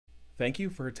Thank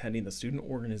you for attending the Student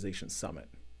Organization Summit,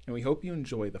 and we hope you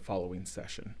enjoy the following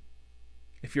session.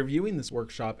 If you're viewing this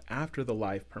workshop after the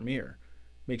live premiere,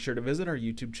 make sure to visit our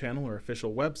YouTube channel or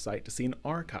official website to see an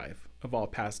archive of all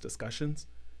past discussions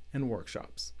and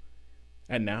workshops.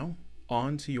 And now,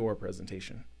 on to your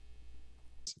presentation.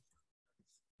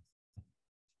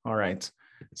 All right,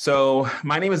 so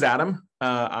my name is Adam.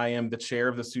 I am the chair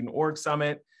of the Student Org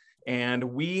Summit, and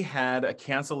we had a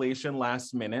cancellation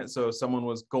last minute. So someone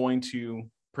was going to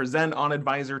present on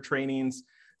advisor trainings.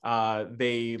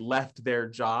 They left their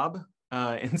job,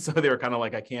 and so they were kind of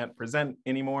like, I can't present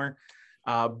anymore.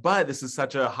 But this is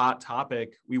such a hot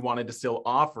topic, we wanted to still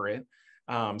offer it.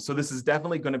 So this is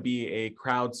definitely going to be a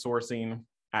crowdsourcing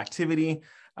activity.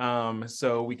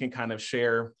 So we can kind of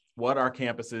share what our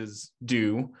campuses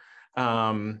do,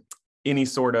 any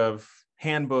sort of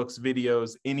handbooks,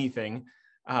 videos, anything.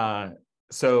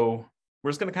 So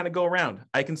we're just going to kind of go around.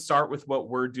 I can start with what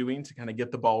we're doing to kind of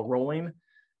get the ball rolling.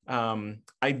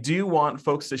 I do want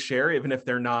folks to share, even if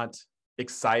they're not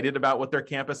excited about what their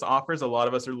campus offers. A lot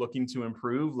of us are looking to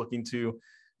improve, looking to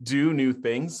do new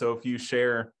things. So if you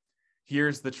share,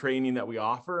 here's the training that we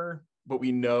offer, but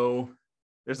we know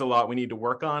there's a lot we need to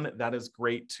work on, that is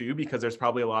great too, because there's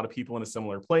probably a lot of people in a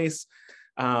similar place.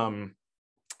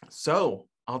 So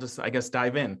I'll just, I guess,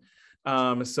 dive in.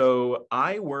 So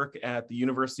I work at the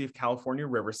University of California,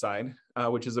 Riverside,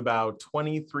 which is about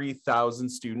 23,000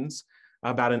 students,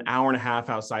 about an hour and a half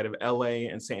outside of LA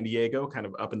and San Diego, kind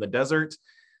of up in the desert.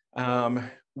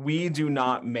 We do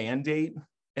not mandate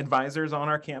advisors on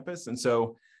our campus. And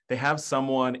so they have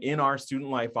someone in our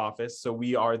student life office. So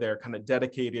we are their kind of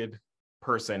dedicated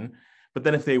person. But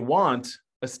then if they want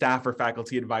a staff or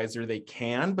faculty advisor, they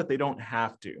can, but they don't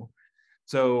have to.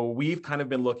 So we've kind of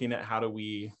been looking at how do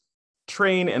we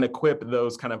train and equip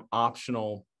those kind of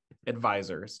optional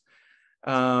advisors.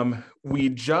 We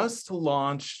just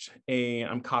launched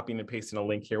I'm copying and pasting a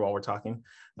link here while we're talking,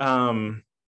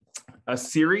 a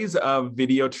series of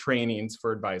video trainings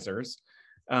for advisors,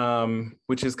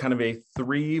 which is kind of a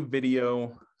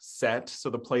 3-video set. So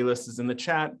the playlist is in the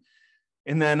chat.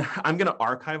 And then I'm going to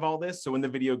archive all this. So when the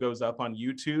video goes up on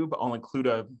YouTube, I'll include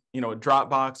a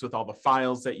Dropbox with all the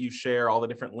files that you share, all the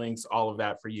different links, all of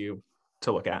that for you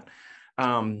to look at.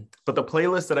 But the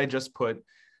playlist that I just put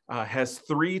has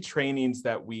 3 trainings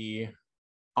that we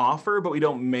offer, but we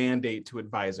don't mandate to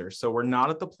advisors. So we're not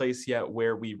at the place yet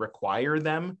where we require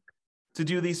them to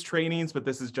do these trainings, but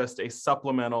this is just a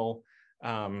supplemental,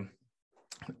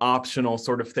 optional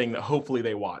sort of thing that hopefully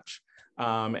they watch.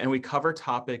 And we cover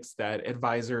topics that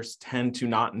advisors tend to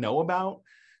not know about.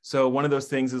 So one of those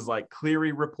things is like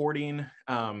Clery reporting.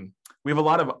 We have a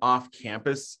lot of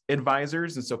off-campus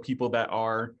advisors. And so people that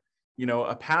are,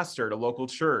 a pastor at a local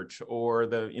church, or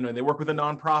they work with a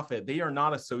nonprofit, they are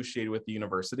not associated with the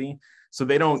university. So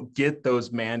they don't get those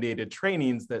mandated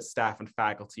trainings that staff and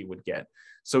faculty would get.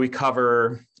 So we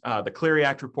cover the Clery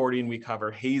Act reporting, we cover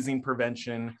hazing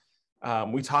prevention.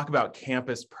 We talk about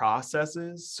campus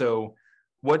processes. So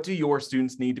what do your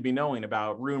students need to be knowing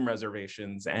about room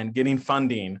reservations and getting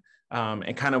funding,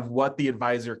 and kind of what the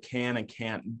advisor can and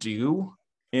can't do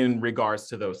in regards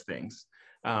to those things.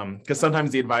 Because sometimes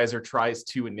the advisor tries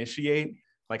to initiate,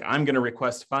 like, I'm going to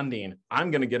request funding, I'm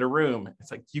going to get a room.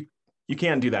 It's like, you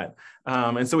can't do that.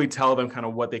 And so we tell them kind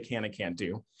of what they can and can't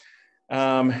do.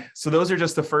 So those are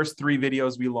just the first 3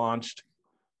 videos we launched.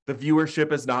 The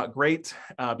viewership is not great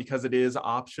because it is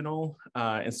optional.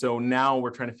 And so now we're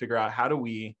trying to figure out, how do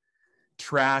we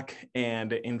track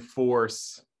and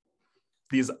enforce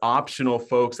these optional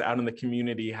folks out in the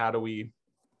community? How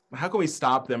can we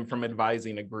stop them from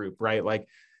advising a group, right? Like,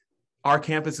 our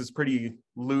campus is pretty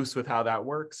loose with how that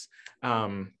works.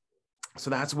 So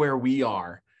that's where we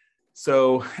are.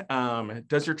 So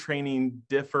does your training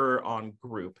differ on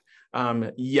group?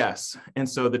 Yes. And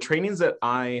so the trainings that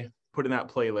I put in that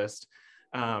playlist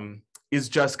is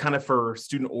just kind of for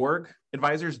student org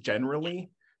advisors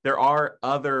generally. There are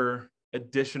other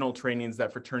additional trainings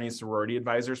that fraternity and sorority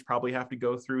advisors probably have to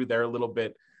go through. They're a little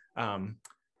bit,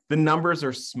 the numbers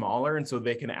are smaller, and so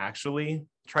they can actually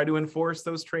try to enforce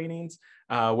those trainings,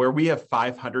 where we have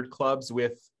 500 clubs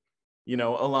with,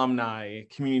 alumni,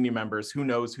 community members, who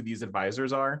knows who these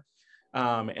advisors are.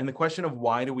 And the question of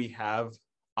why do we have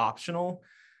optional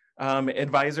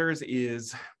advisors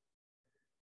is,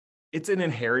 it's an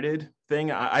inherited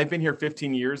thing. I've been here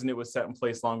 15 years, and it was set in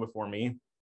place long before me,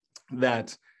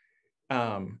 that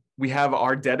we have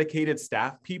our dedicated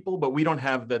staff people, but we don't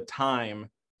have the time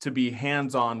to be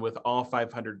hands-on with all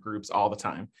 500 groups all the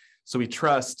time. So we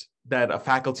trust that a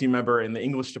faculty member in the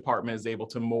English department is able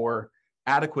to more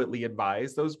adequately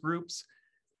advise those groups.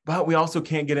 but we also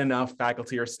can't get enough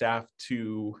faculty or staff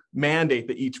to mandate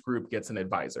that each group gets an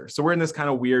advisor. So we're in this kind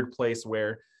of weird place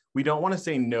where we don't want to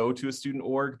say no to a student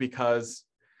org because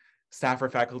staff or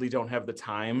faculty don't have the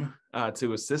time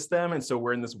to assist them. And so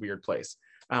we're in this weird place.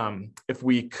 If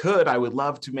we could, I would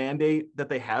love to mandate that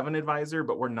they have an advisor,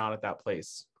 but we're not at that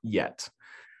place yet.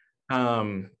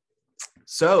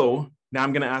 So now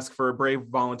I'm going to ask for a brave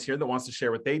volunteer that wants to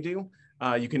share what they do.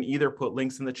 You can either put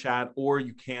links in the chat or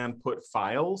you can put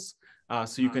files.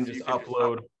 So you can just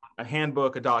upload a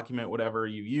handbook, a document, whatever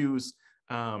you use.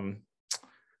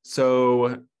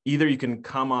 So either you can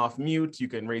come off mute, you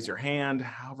can raise your hand,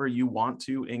 however you want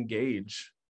to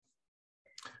engage.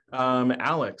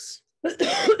 Alex.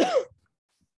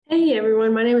 Hey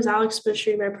everyone, my name is Alex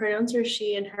Bushry. My pronouns are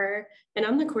she and her, and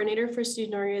I'm the coordinator for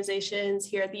student organizations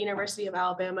here at the University of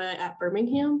Alabama at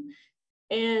Birmingham.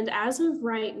 And as of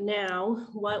right now,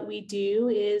 what we do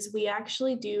is we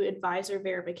actually do advisor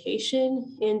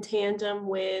verification in tandem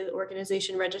with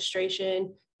organization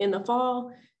registration in the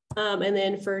fall. And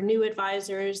then for new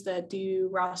advisors that do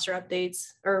roster updates,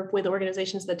 or with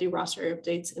organizations that do roster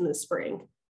updates in the spring.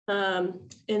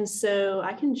 And so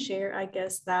I can share, I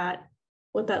guess, that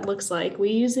what that looks like.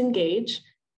 We use Engage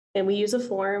and we use a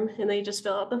form, and they just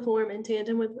fill out the form in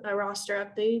tandem with roster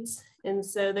updates. And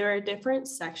so there are different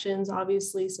sections,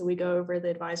 obviously. So we go over the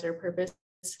advisor purpose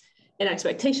and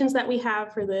expectations that we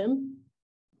have for them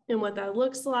and what that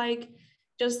looks like,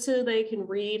 just so they can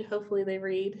read, hopefully they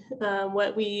read,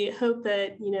 what we hope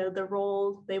that, the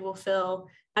role they will fill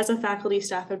as a faculty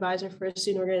staff advisor for a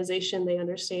student organization, they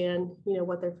understand,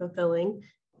 what they're fulfilling.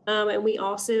 And we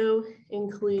also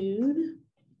include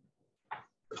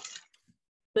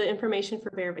the information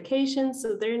for verification,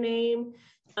 so their name,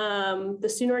 the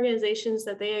student organizations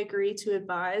that they agree to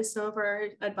advise. Some of our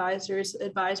advisors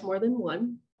advise more than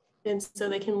one, and so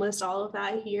they can list all of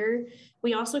that here.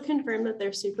 We also confirm that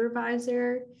their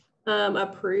supervisor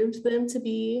approved them to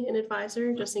be an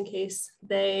advisor, just in case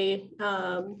they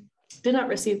did not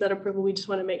receive that approval. We just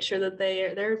want to make sure that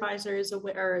their advisor is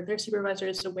aware, or their supervisor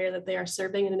is aware that they are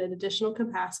serving in an additional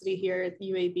capacity here at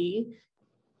the UAB.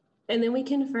 And then we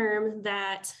confirm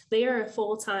that they are a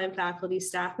full-time faculty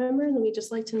staff member, and then we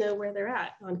just like to know where they're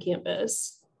at on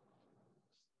campus.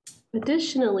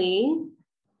 Additionally,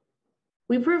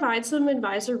 we provide some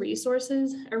advisor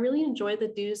resources. I really enjoy the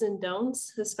do's and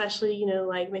don'ts, especially,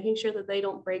 like making sure that they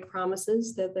don't break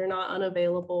promises, that they're not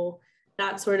unavailable,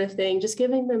 that sort of thing, just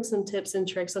giving them some tips and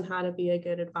tricks on how to be a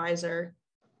good advisor.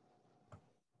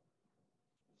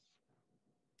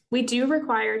 We do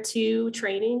require 2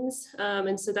 trainings,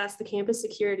 and so that's the Campus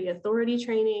Security Authority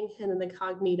training and then the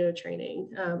Cognito training.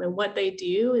 And what they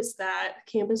do is that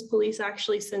Campus Police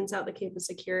actually sends out the Campus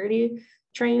Security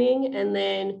training, and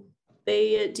then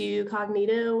they do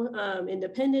Cognito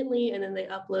independently, and then they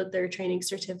upload their training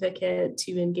certificate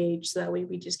to Engage, so that way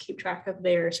we just keep track of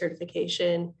their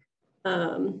certification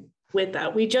with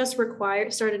that. We just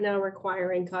started now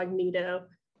requiring Cognito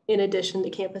in addition to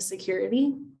Campus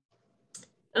Security.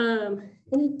 In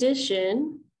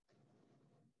addition,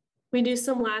 we do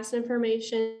some last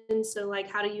information, so like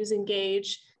how to use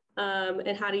Engage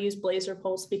and how to use Blazer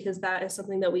Pulse, because that is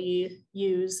something that we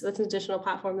use. That's an additional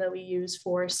platform that we use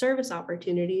for service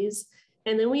opportunities.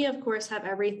 And then we, of course, have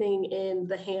everything in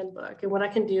the handbook. And what I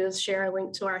can do is share a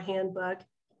link to our handbook,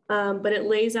 but it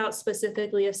lays out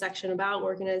specifically a section about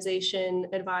organization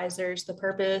advisors, the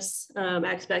purpose,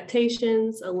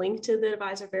 expectations, a link to the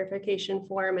advisor verification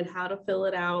form and how to fill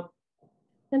it out,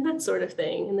 and that sort of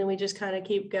thing. And then we just kind of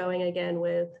keep going again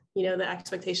with, the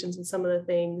expectations and some of the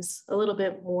things, a little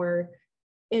bit more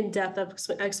in-depth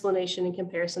explanation in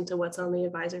comparison to what's on the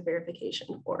advisor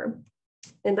verification form.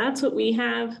 And that's what we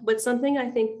have. But something I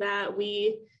think that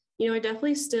we, are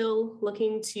definitely still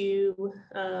looking to,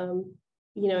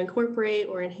 incorporate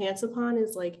or enhance upon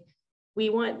is like, we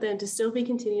want them to still be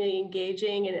continually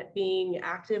engaging and being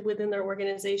active within their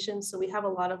organization. So we have a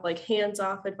lot of like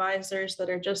hands-off advisors that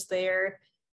are just there,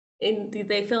 and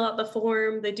they fill out the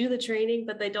form, they do the training,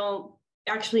 but they don't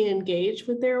actually engage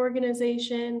with their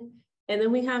organization. And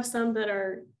then we have some that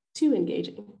are too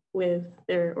engaging with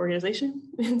their organization.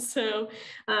 And so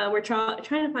we're trying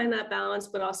to find that balance,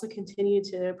 but also continue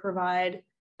to provide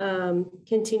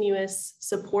continuous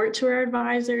support to our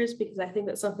advisors, because I think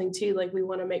that's something too, like we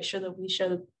want to make sure that we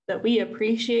show that we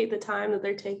appreciate the time that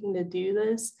they're taking to do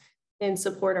this and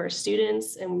support our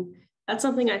students. And that's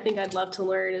something I think I'd love to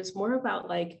learn, is more about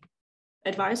like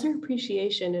advisor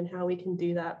appreciation and how we can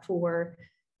do that for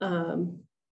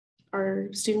our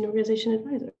student organization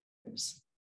advisors.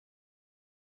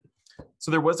 So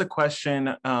there was a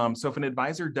question, so if an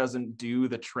advisor doesn't do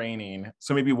the training,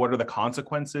 so maybe what are the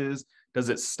consequences? Does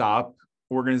it stop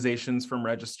organizations from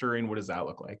registering? What does that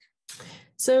look like?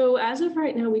 So as of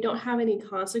right now, we don't have any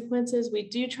consequences. We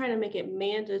do try to make it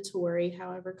mandatory,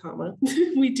 however,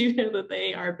 we do know that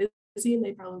they are busy and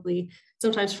they probably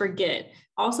sometimes forget.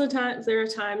 Also, there are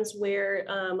times where,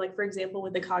 like for example,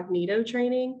 with the Cognito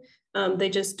training, they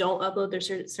just don't upload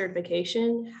their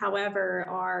certification. However,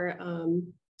 our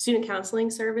student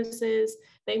counseling services,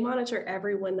 they monitor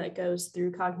everyone that goes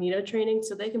through Cognito training,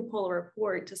 so they can pull a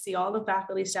report to see all the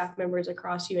faculty, staff members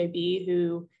across UAB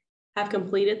who have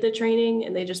completed the training,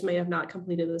 and they just may have not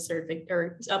completed the certificate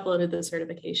or uploaded the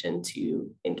certification to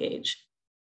engage.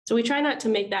 So we try not to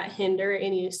make that hinder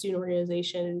any student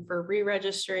organization for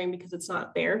re-registering because it's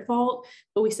not their fault,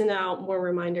 but we send out more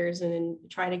reminders and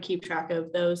try to keep track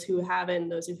of those who haven't,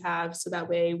 those who have, so that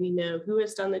way we know who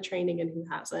has done the training and who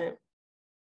hasn't.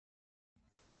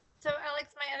 So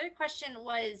Alex, my other question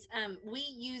was, we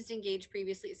used Engage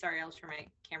previously. Sorry, I'll turn my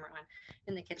camera on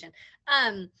in the kitchen.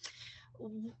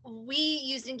 We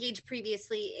used Engage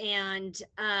previously and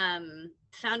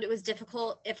found it was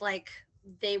difficult if like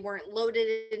they weren't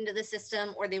loaded into the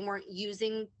system or they weren't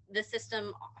using the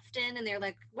system often and they're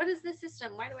like, what is this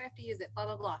system? Why do I have to use it?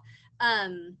 Blah, blah, blah.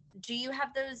 Do you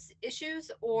have those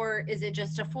issues, or is it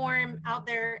just a form out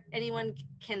there? Anyone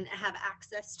can have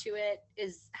access to it?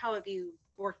 How have you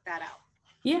worked that out?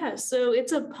 Yeah, so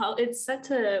it's set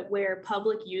to where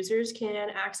public users can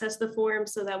access the form,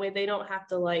 so that way they don't have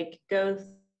to like go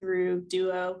through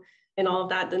Duo and all of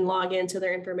that, then log into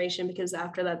their information, because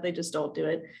after that they just don't do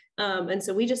it. And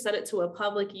so we just set it to a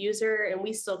public user, and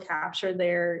we still capture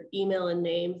their email and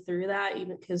name through that,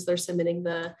 even because they're submitting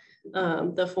the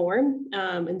form.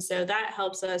 And so that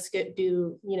helps us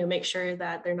make sure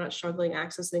that they're not struggling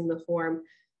accessing the form.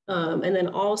 And then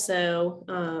also,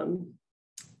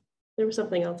 there was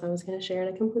something else I was going to share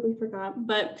and I completely forgot,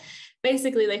 but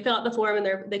basically they fill out the form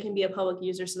and they can be a public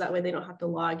user, so that way they don't have to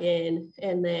log in.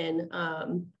 And then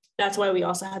that's why we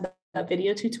also have that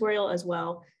video tutorial as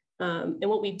well. And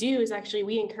what we do is actually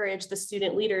we encourage the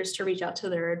student leaders to reach out to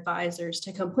their advisors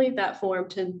to complete that form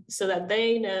so that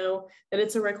they know that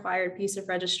it's a required piece of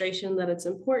registration, that it's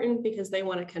important because they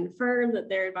want to confirm that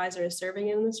their advisor is serving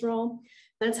in this role.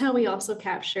 That's how we also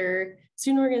capture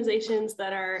student organizations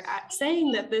that are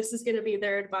saying that this is going to be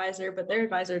their advisor, but their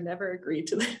advisor never agreed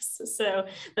to this. So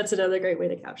that's another great way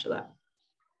to capture that.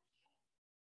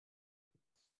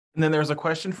 And then there's a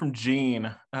question from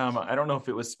Jean. I don't know if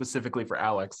it was specifically for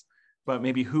Alex, but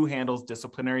maybe who handles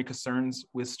disciplinary concerns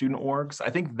with student orgs? I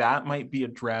think that might be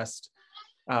addressed.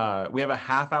 We have a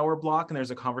half-hour block, and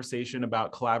there's a conversation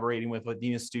about collaborating with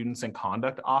Latina students and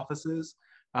conduct offices,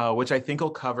 which I think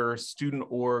will cover student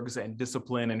orgs and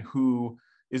discipline and who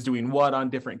is doing what on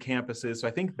different campuses. So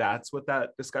I think that's what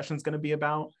that discussion is going to be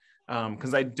about,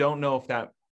 because I don't know if that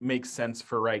makes sense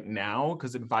for right now,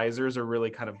 because advisors are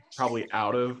really kind of probably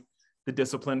out of the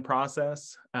discipline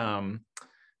process.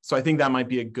 So I think that might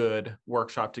be a good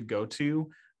workshop to go to.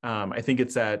 I think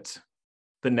it's at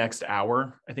the next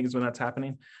hour, I think is when that's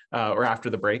happening, or after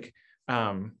the break.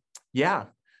 Yeah,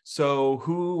 so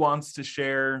who wants to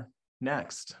share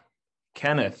next?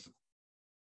 Kenneth.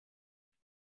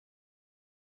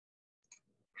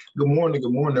 Good morning,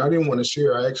 good morning. I didn't want to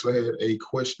share, I actually had a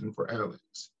question for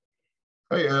Alex.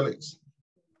 Hey, Alex.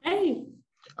 Hey.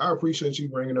 I appreciate you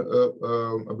bringing it up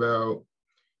about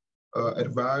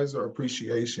advisor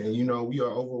appreciation. You know, we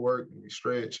are overworked and we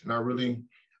stretch, and I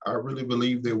really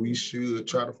believe that we should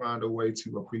try to find a way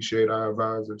to appreciate our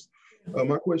advisors.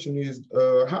 My question is,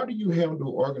 how do you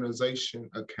handle organization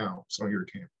accounts on your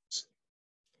campus?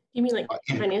 You mean like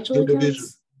financial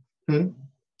accounts? Do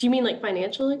you mean like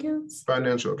financial accounts?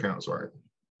 Financial accounts, right.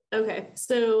 Okay,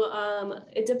 so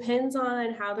it depends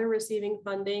on how they're receiving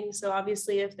funding. So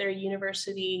obviously if they're a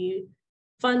university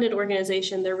funded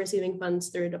organization, they're receiving funds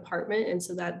through a department, and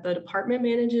so that the department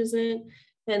manages it.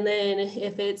 And then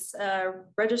if it's a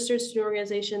registered student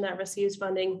organization that receives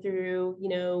funding through,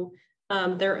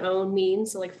 their own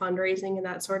means, so like fundraising and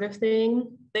that sort of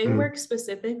thing, they work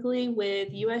specifically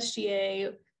with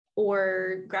USGA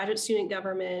or graduate student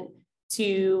government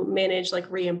to manage like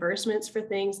reimbursements for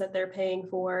things that they're paying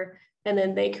for. And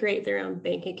then they create their own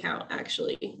bank account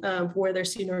actually for their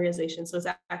student organization. So it's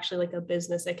actually like a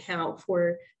business account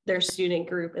for their student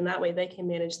group. And that way they can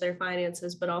manage their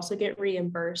finances, but also get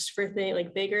reimbursed for things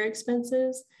like bigger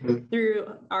expenses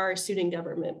through our student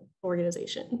government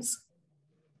organizations.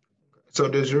 So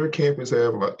does your campus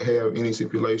have any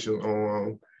stipulations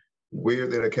on where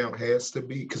that account has to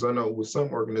be? Because I know with some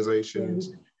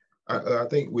organizations, I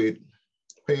think with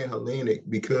Pan-Hellenic,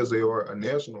 because they are a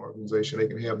national organization, they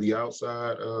can have the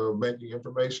outside banking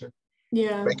information,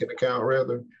 banking account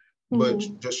rather. but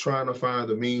just trying to find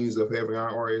the means of having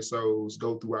our RSOs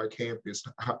go through our campus.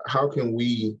 How can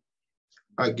we,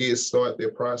 I guess, start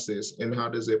that process, and how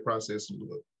does that process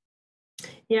look?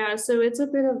 Yeah, so it's a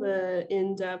bit of an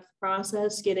in-depth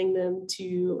process getting them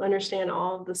to understand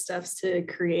all of the steps to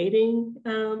creating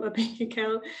a bank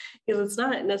account, because it's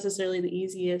not necessarily the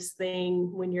easiest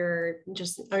thing when you're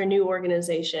just a new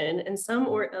organization. And some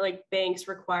like banks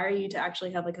require you to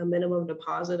actually have like a minimum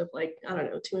deposit of like, I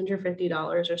don't know,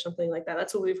 $250 or something like that.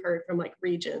 That's what we've heard from like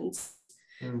regions.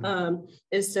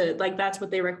 Is to like, that's what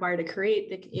they require to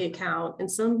create the account.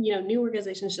 And some, new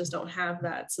organizations just don't have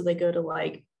that. So they go to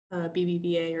like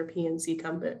BBVA or PNC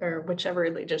company or whichever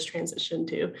they just transitioned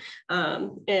to.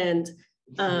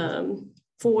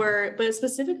 But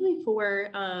specifically for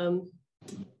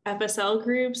FSL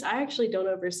groups, I actually don't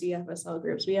oversee FSL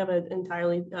groups. We have an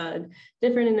entirely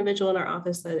different individual in our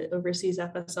office that oversees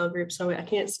FSL groups. So I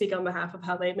can't speak on behalf of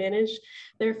how they manage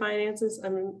their finances.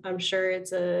 I'm sure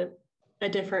it's a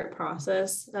different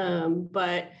process,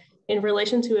 but in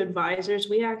relation to advisors,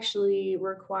 we actually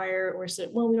require, we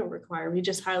don't require, we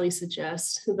just highly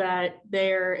suggest that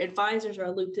their advisors are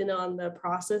looped in on the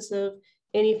process of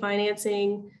any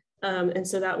financing. And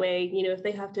so that way, if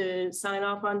they have to sign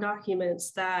off on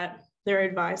documents, that their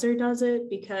advisor does it,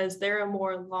 because they're a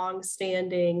more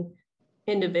long-standing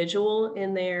individual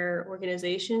in their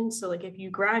organization. So like if you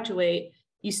graduate,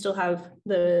 you still have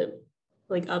the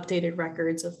like updated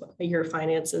records of your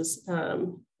finances.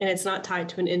 And it's not tied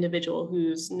to an individual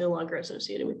who's no longer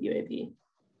associated with UAB.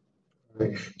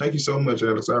 Thank you so much,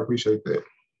 Alex. I appreciate that.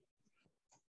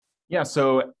 Yeah,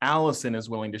 so Allison is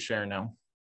willing to share now.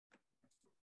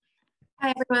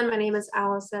 Hi, everyone. My name is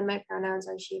Allison. My pronouns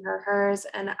are she, her, hers,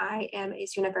 and I am a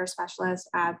student affairs specialist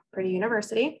at Purdue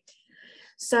University.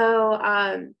 So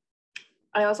I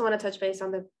also want to touch base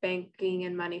on the banking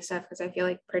and money stuff, because I feel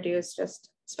like Purdue is just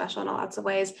special in lots of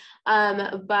ways.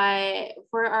 But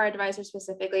for our advisors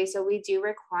specifically, so we do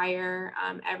require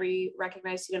every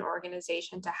recognized student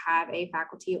organization to have a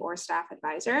faculty or staff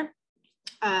advisor.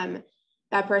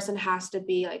 That person has to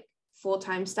be like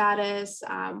full-time status.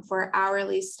 For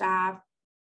hourly staff,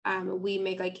 we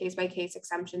make like case-by-case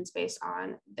exemptions based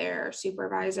on their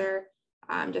supervisor,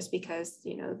 just because,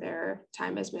 their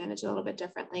time is managed a little bit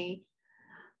differently.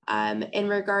 In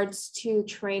regards to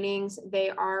trainings, they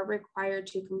are required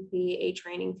to complete a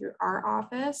training through our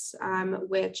office,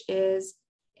 which is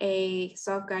a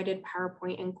self-guided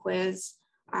PowerPoint and quiz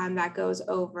that goes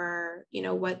over,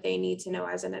 what they need to know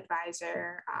as an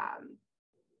advisor,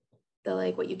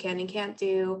 what you can and can't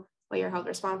do, what you're held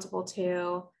responsible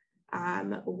to,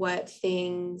 what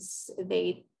things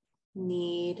they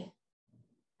need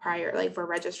prior, for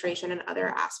registration and other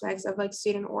aspects of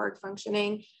student org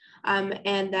functioning.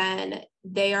 And then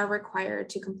they are required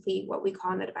to complete what we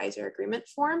call an advisor agreement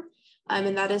form.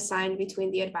 And that is signed between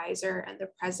the advisor and the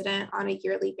president on a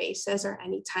yearly basis, or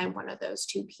anytime one of those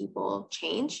two people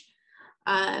change.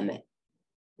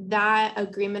 That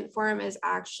agreement form has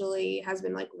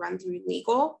been run through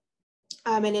legal.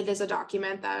 And it is a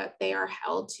document that they are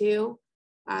held to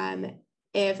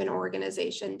if an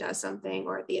organization does something,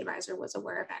 or the advisor was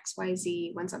aware of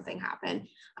XYZ when something happened.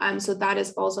 So that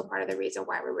is also part of the reason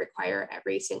why we require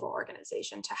every single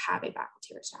organization to have a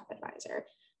faculty or staff advisor,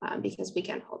 because we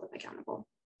can hold them accountable.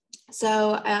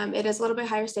 So it is a little bit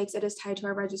higher stakes. It is tied to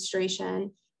our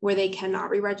registration, where they cannot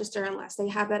re-register unless they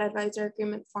have that advisor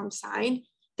agreement form signed.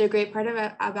 The great part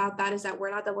about that is that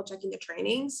we're not double checking the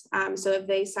trainings. So if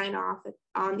they sign off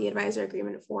on the advisor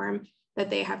agreement form that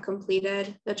they have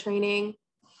completed the training,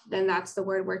 then that's the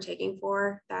word we're taking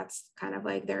for. That's kind of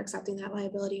like they're accepting that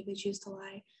liability if they choose to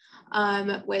lie,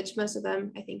 which most of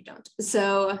them I think don't.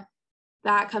 So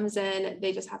that comes in,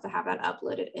 they just have to have that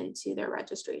uploaded into their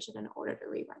registration in order to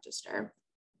re-register.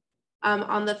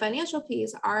 On the financial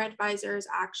piece, our advisors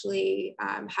actually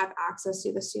have access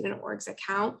to the student orgs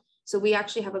account. So we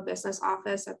actually have a business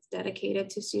office that's dedicated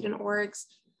to student orgs.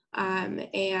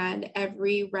 And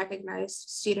every recognized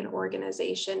student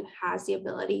organization has the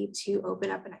ability to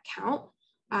open up an account.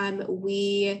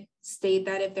 We state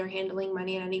that if they're handling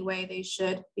money in any way, they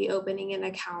should be opening an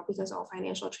account, because all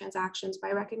financial transactions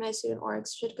by recognized student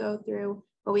orgs should go through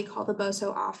what we call the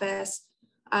BOSO office.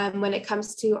 When it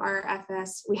comes to our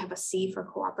FS, we have a C for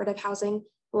cooperative housing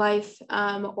life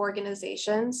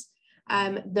organizations.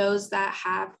 Those that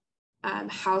have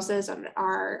houses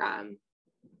are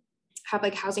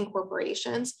have housing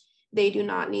corporations, they do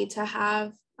not need to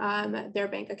have their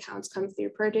bank accounts come through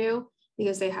Purdue,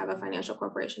 because they have a financial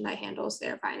corporation that handles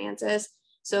their finances.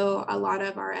 So a lot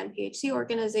of our NPHC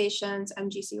organizations,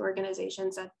 MGC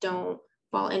organizations that don't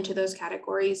fall into those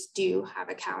categories do have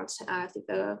accounts through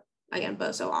the again,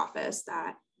 BOSO office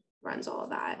that runs all of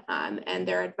that. And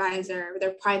their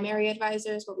primary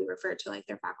advisors, what we refer to like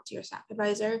their faculty or staff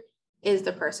advisor, is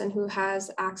the person who has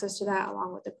access to that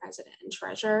along with the president and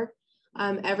treasurer.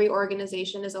 Every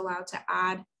organization is allowed to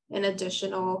add an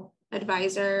additional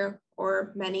advisor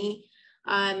or many.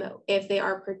 If they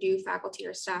are Purdue faculty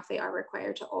or staff, they are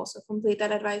required to also complete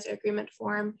that advisor agreement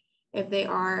form. If they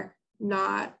are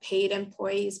not paid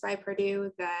employees by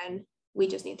Purdue, then we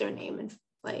just need their name and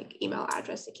like email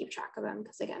address to keep track of them,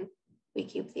 because again, we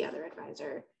keep the other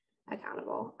advisor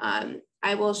accountable.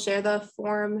 I will share the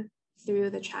form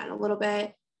through the chat a little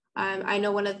bit. I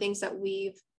know one of the things that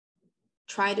we've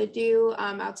tried to do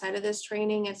outside of this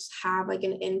training is have like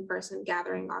an in-person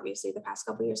gathering. Obviously, the past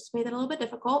couple of years has made it a little bit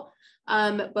difficult,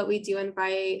 but we do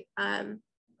invite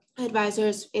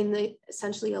advisors in the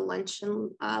essentially a lunch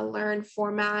and learn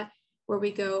format where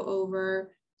we go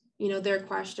over, their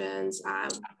questions,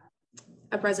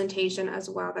 a presentation as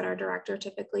well that our director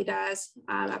typically does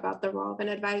about the role of an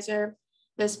advisor.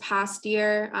 This past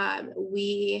year,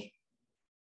 we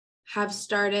have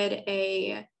started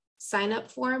a sign-up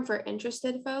form for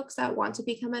interested folks that want to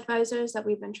become advisors that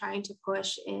we've been trying to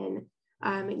push in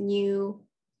new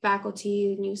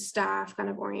faculty, new staff kind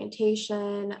of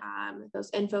orientation, those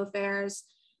info fairs,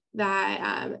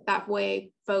 that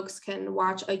way folks can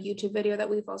watch a YouTube video that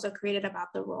we've also created about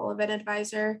the role of an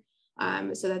advisor,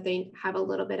 so that they have a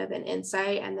little bit of an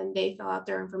insight, and then they fill out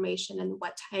their information and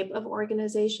what type of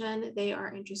organization they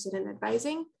are interested in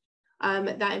advising.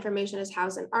 That information is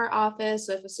housed in our office.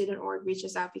 So if a student org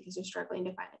reaches out because they're struggling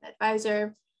to find an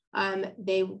advisor,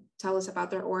 they tell us about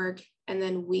their org, and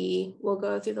then we will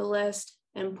go through the list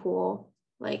and pull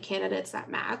like candidates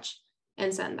that match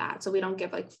and send that. So we don't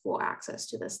give like full access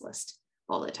to this list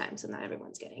all the time, so not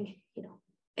everyone's getting,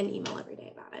 an email every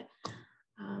day about it.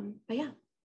 But yeah.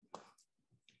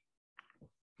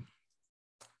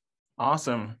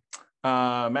 Awesome.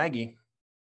 Maggie.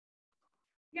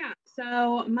 Yeah,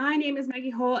 so my name is Maggie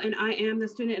Holt, and I am the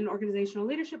Student and Organizational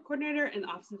Leadership Coordinator in the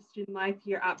Office of Student Life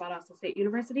here at Valdosta State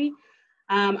University.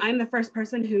 I'm the first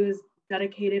person who is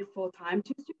dedicated full-time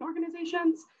to student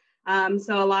organizations.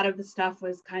 So a lot of the stuff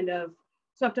was kind of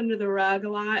swept under the rug a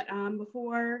lot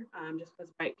before, just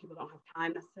because people don't have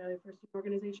time necessarily for student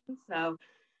organizations. So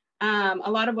a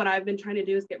lot of what I've been trying to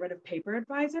do is get rid of paper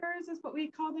advisors, is what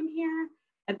we call them here.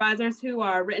 Advisors who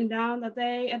are written down that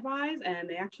they advise and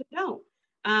they actually don't.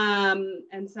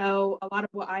 And so a lot of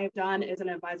what I have done is an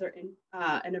advisor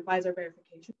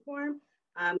verification form,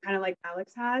 kind of like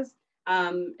Alex has.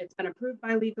 It's been approved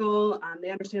by legal.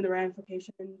 They understand the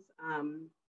ramifications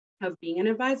of being an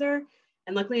advisor.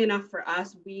 And luckily enough for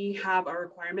us, we have a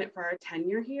requirement for our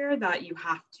tenure here that you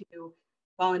have to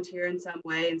volunteer in some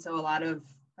way. And so a lot of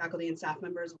faculty and staff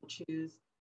members will choose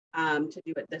to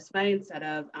do it this way instead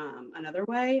of another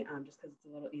way, just because it's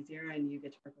a little easier and you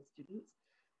get to work with students.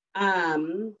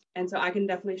 And so I can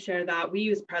definitely share that. We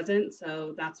use Present,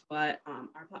 so that's what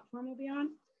our platform will be on.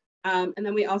 And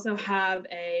then we also have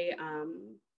a,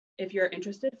 if you're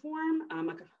interested form,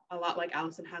 a lot like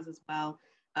Allison has as well,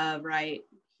 right,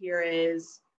 here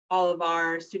is all of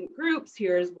our student groups,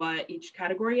 here's what each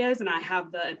category is, and I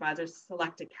have the advisors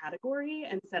select a category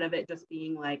instead of it just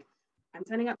being like, I'm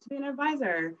signing up to be an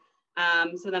advisor.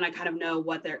 So then I kind of know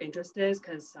what their interest is,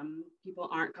 because some people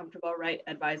aren't comfortable, right,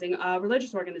 advising a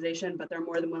religious organization, but they're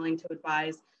more than willing to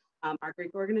advise our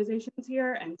Greek organizations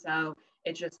here. And so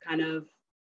it's just kind of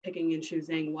picking and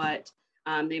choosing what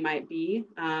they might be.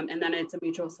 And then it's a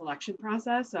mutual selection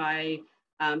process. So I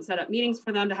set up meetings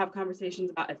for them to have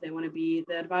conversations about if they want to be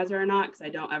the advisor or not, because I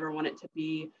don't ever want it to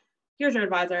be, here's your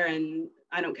advisor and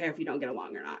I don't care if you don't get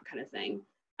along or not kind of thing.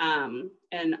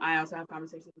 And I also have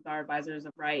conversations with our advisors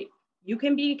of, right, you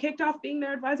can be kicked off being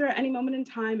their advisor at any moment in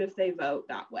time if they vote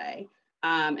that way.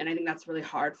 And I think that's really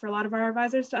hard for a lot of our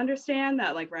advisors to understand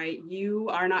that, like, right, you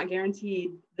are not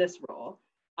guaranteed this role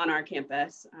on our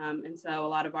campus. And so a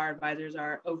lot of our advisors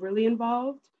are overly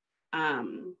involved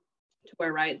to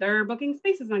where, right, they're booking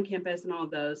spaces on campus and all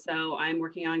of those. So I'm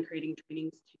working on creating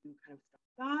trainings to kind of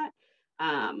stop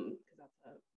that, because that's a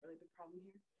really big problem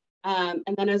here.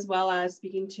 And then as well as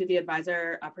speaking to the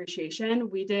advisor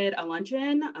appreciation, we did a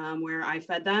luncheon where I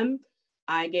fed them.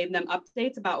 I gave them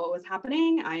updates about what was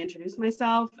happening. I introduced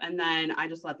myself, and then I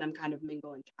just let them kind of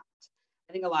mingle and chat.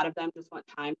 I think a lot of them just want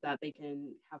time that they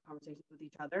can have conversations with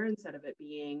each other instead of it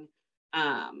being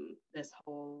this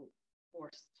whole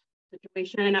forced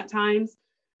situation at times.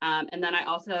 And then I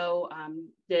also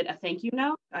did a thank you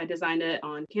note. I designed it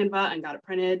on Canva and got it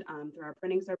printed through our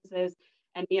printing services.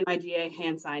 And me and my GA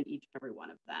hand signed each and every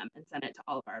one of them and sent it to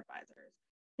all of our advisors.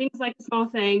 seems like a small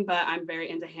thing, but I'm very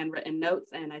into handwritten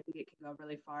notes, and I think it can go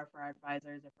really far for our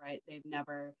advisors if, right, they've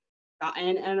never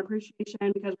gotten an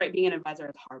appreciation, because, right, being an advisor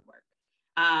is hard work.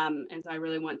 And so I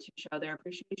really want to show their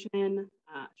appreciation,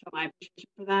 show my appreciation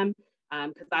for them,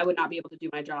 because I would not be able to do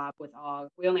my job with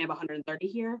we only have 130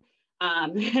 here.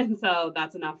 And so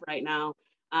that's enough right now,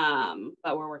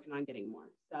 but we're working on getting more.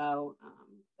 So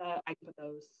I can put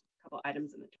those couple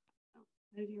items in the chat. So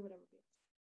I didn't hear whatever.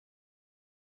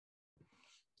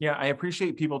 Yeah, I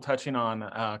appreciate people touching on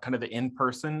kind of the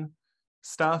in-person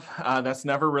stuff. That's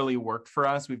never really worked for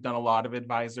us. We've done a lot of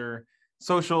advisor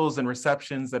socials and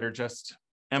receptions that are just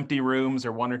empty rooms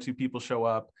or one or two people show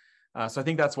up. So I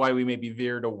think that's why we maybe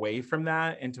veered away from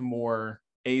that into more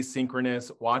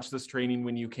asynchronous, watch this training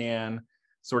when you can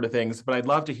sort of things. But I'd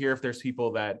love to hear if there's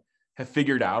people that have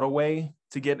figured out a way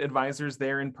to get advisors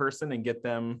there in person and get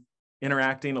them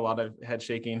interacting. A lot of head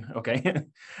shaking. Okay.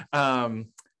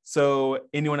 So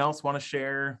anyone else want to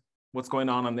share what's going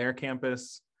on their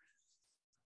campus?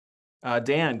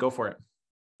 Dan, go for it.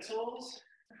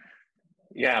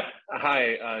 Yeah,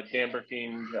 hi, Dan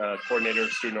Burkine, Coordinator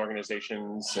of Student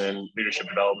Organizations and Leadership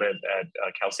Development at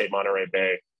Cal State Monterey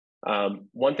Bay.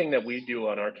 One thing that we do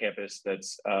on our campus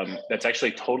that's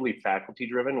actually totally faculty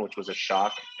driven, which was a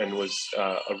shock and was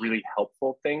a really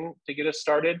helpful thing to get us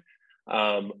started,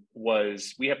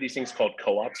 was we have these things called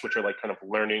co-ops, which are like kind of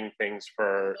learning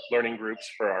groups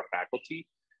for our faculty.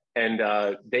 And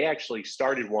they actually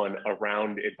started one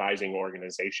around advising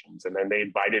organizations. And then they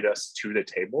invited us to the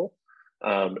table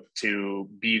to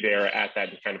be there at that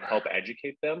and kind of help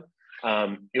educate them.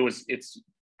 It was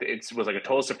like a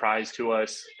total surprise to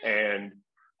us. And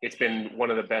it's been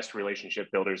one of the best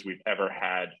relationship builders we've ever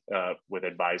had with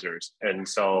advisors. And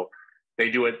so they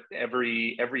do it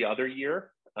every other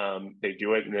year. They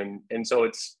do it. And so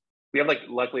we have like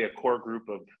luckily a core group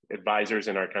of advisors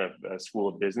in our kind of school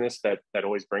of business that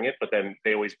always bring it, but then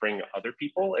they always bring other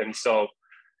people. And so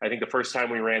I think the first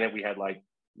time we ran it, we had like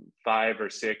 5 or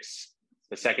 6.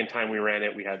 The second time we ran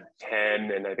it, we had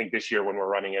 10. And I think this year when we're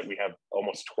running it, we have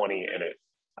almost 20 in it.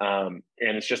 And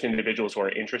it's just individuals who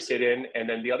are interested in. And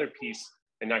then the other piece,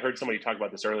 and I heard somebody talk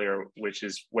about this earlier, which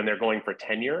is when they're going for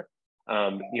tenure,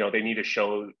 they need to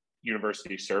show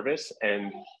university service.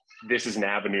 And this is an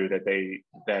avenue that they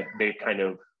kind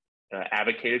of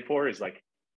advocated for, is like,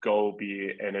 go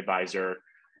be an advisor.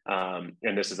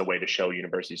 And this is a way to show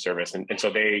university service. And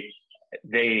so they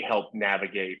help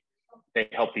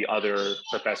the other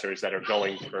professors that are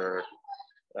going for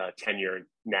tenure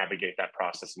navigate that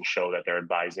process and show that they're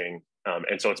advising.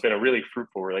 And so it's been a really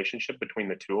fruitful relationship between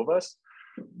the two of us.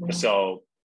 So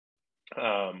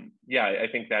I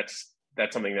think that's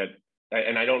something that,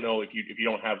 and I don't know if you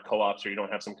don't have co-ops or you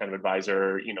don't have some kind of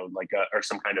advisor, or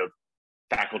some kind of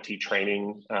faculty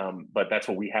training, but that's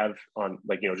what we have on,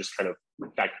 just kind of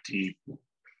faculty,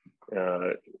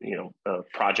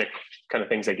 project kind of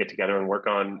things they get together and work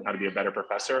on how to be a better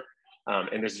professor.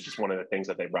 And this is just one of the things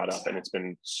that they brought up, and it's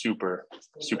been super,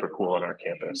 super cool on our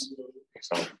campus.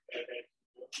 So.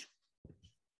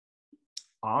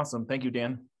 Awesome. Thank you,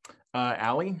 Dan.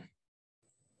 Allie?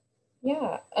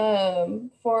 Yeah,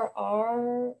 for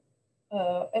our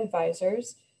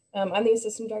advisors, I'm the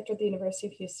assistant director at the University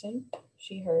of Houston,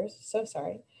 she, hers, so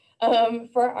sorry.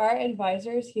 For our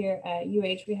advisors here at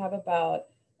UH, we have about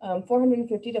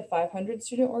 450 to 500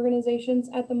 student organizations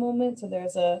at the moment. So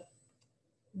there's a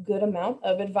good amount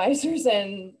of advisors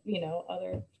and,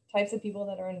 other types of people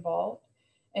that are involved.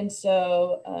 And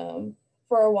so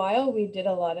for a while, we did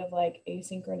a lot of like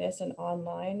asynchronous and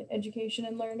online education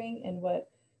and learning. And what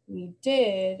we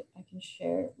did, I can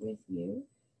share it with you.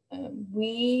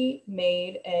 We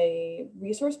made a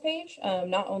resource page,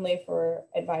 not only for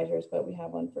advisors, but we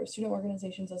have one for student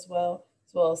organizations as well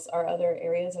as our other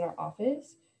areas in our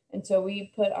office. And so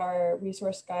we put our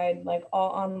resource guide like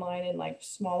all online in like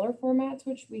smaller formats,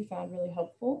 which we found really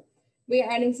helpful. We are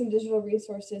adding some digital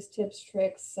resources, tips,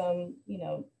 tricks, some,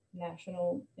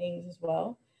 national things as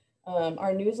well.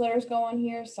 Our newsletters go on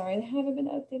here. Sorry, they haven't been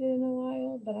updated in a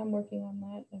while, but I'm working on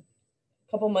that a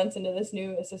couple months into this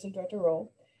new assistant director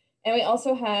role. And we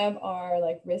also have our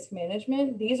like risk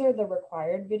management. These are the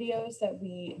required videos that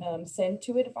we send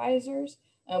to advisors.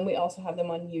 We also have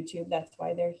them on YouTube. That's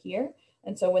why they're here.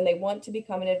 And so when they want to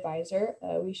become an advisor,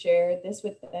 we share this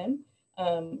with them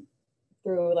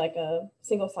through like a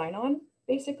single sign-on,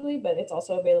 basically, but it's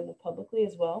also available publicly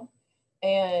as well.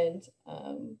 And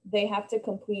they have to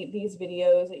complete these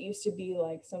videos. It used to be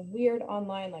like some weird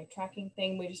online like tracking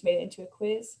thing. We just made it into a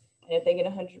quiz. And if they get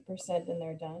 100%, then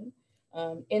they're done.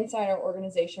 Inside our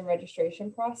organization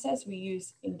registration process, we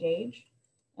use Engage.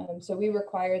 So we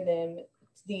require them,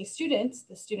 the student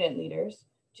leaders,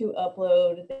 to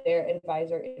upload their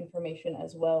advisor information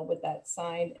as well with that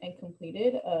signed and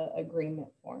completed agreement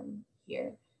form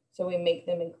here. So we make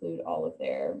them include all of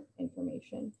their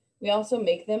information. We also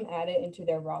make them add it into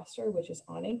their roster, which is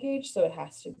on Engage. So it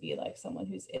has to be like someone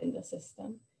who's in the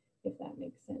system, if that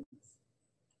makes sense.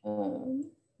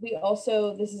 We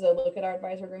also, this is a look at our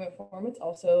advisor agreement form. It's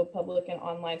also public and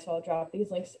online. So I'll drop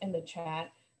these links in the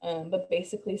chat. But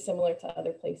basically similar to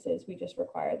other places, we just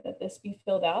require that this be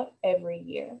filled out every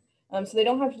year. So they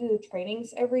don't have to do the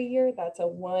trainings every year. That's a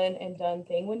one and done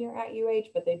thing when you're at UH,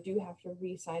 but they do have to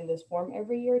re-sign this form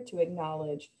every year to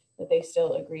acknowledge that they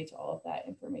still agree to all of that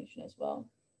information as well.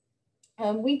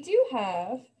 We do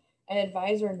have an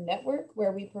advisor network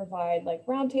where we provide like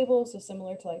roundtables, so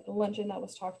similar to like the luncheon that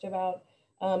was talked about.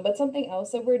 But something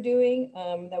else that we're doing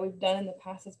that we've done in the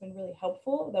past that's been really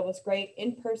helpful, that was great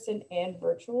in person and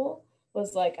virtual,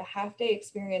 was like a half-day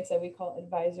experience that we call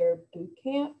Advisor Boot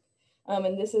Camp.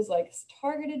 And this is like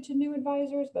targeted to new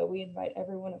advisors, but we invite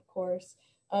everyone, of course.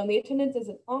 The attendance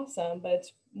isn't awesome, but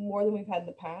it's more than we've had in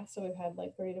the past. So we've had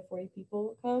like 30 to 40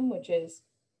 people come, which is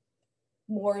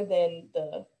more than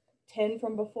the 10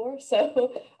 from before.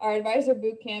 So our advisor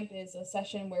boot camp is a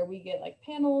session where we get like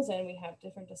panels and we have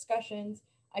different discussions.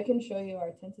 I can show you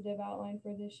our tentative outline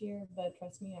for this year, but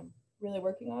trust me, I'm really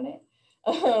working on it.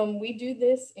 We do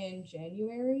this in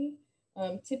January,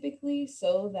 typically,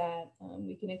 so that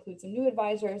we can include some new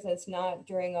advisors. That's not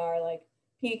during our like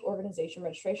peak organization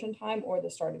registration time or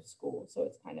the start of school. So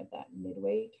it's kind of that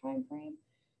midway time frame.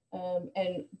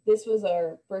 And this was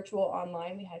our virtual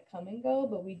online. We had come and go,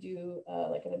 but we do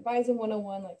like an advising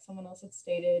 101, like someone else had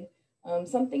stated.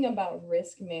 Something about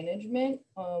risk management.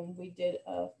 We did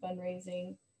a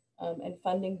fundraising and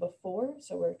funding before,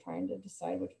 so we're trying to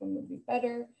decide which one would be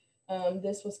better.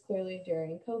 This was clearly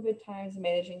during COVID times,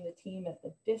 managing the team at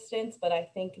the distance, but I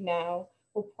think now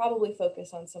we'll probably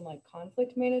focus on some like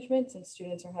conflict management since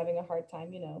students are having a hard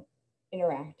time, you know,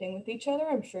 interacting with each other.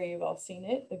 I'm sure you've all seen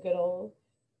it, the good old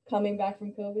coming back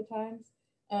from COVID times.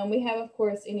 We have, of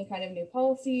course, any kind of new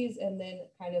policies, and then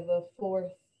kind of a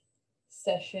fourth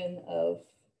session of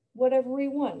whatever we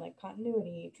want, like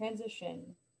continuity,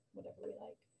 transition, whatever we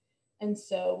like. And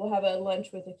so we'll have a lunch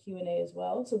with a Q&A as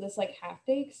well. So this like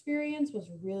half-day experience was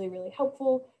really, really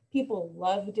helpful. People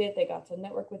loved it. They got to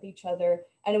network with each other.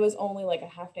 And it was only like a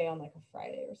half day on like a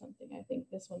Friday or something. I think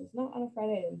this one is not on a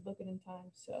Friday. I didn't book it in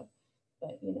time. So,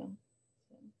 but you know,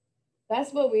 so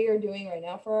that's what we are doing right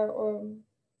now for our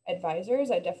advisors.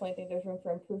 I definitely think there's room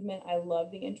for improvement. I love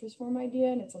the interest form idea,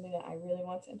 and it's something that I really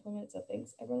want to implement. So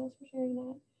thanks everyone else for sharing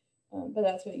that. But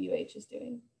that's what UH is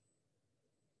doing.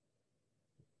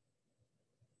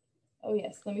 Oh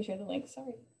yes, let me share the link,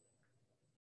 sorry.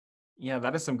 Yeah,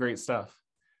 that is some great stuff.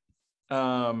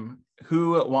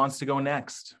 Who wants to go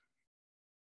next?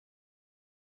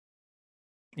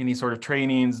 Any sort of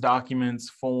trainings, documents,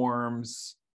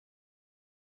 forms?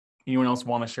 Anyone else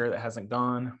want to share that hasn't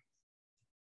gone?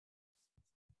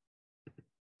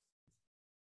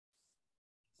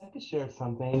 I could share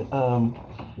something.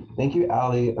 Thank you,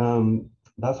 Allie.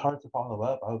 That's hard to follow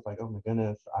up. I was like, oh my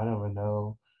goodness, I don't even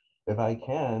know if I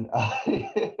can.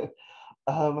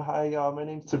 Hi, y'all. My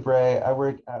name's Sabre. I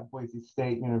work at Boise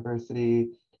State University.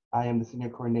 I am the senior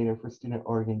coordinator for student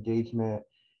org engagement.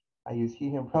 I use he,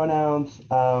 him pronouns.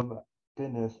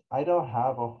 Goodness, I don't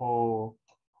have a whole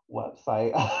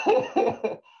website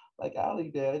like Allie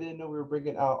did. I didn't know we were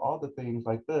bringing out all the things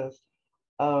like this.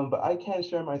 But I can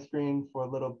share my screen for a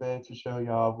little bit to show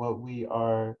y'all what we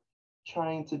are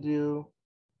trying to do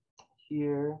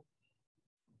here.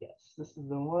 Yes, this is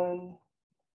the one.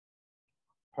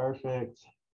 Perfect.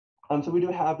 So we do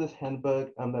have this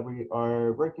handbook that we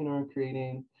are working on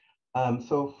creating.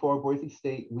 So for Boise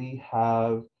State, we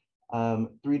have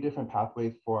 3 different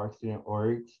pathways for our student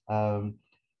orgs.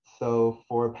 So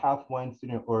for path 1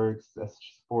 student orgs, that's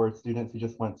for students who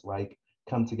just want to like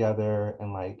come together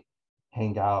and like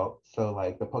hang out. So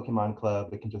like the Pokemon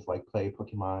Club, they can just like play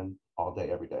Pokemon all day,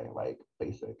 every day, like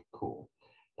basic, cool.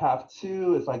 Path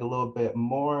 2 is like a little bit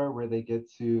more where they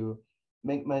get to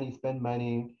make money, spend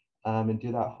money, and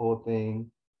do that whole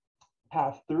thing.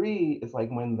 Path 3 is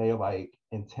like when they're like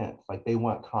intense, like they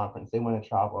want conference, they want to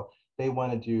travel, they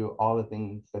want to do all the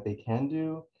things that they can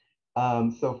do.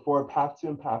 So for path 2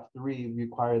 and path 3, we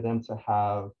require them to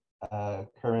have a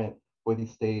current Boise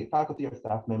State faculty or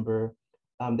staff member.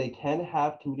 They can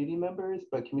have community members,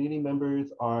 but community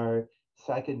members are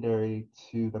secondary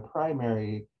to the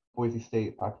primary Boise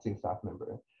State faculty and staff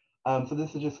member. So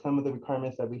this is just some of the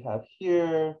requirements that we have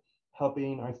here,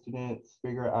 helping our students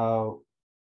figure out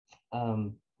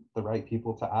the right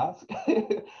people to ask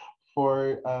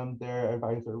for their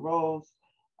advisor roles.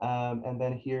 And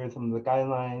then here are some of the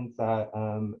guidelines that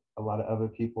a lot of other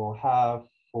people have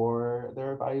for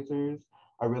their advisors.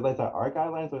 I realize that our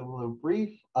guidelines are a little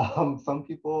brief. Some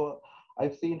people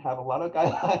I've seen have a lot of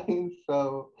guidelines,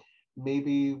 so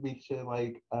maybe we should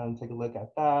like take a look at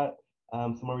that.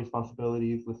 Some more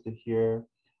responsibilities listed here.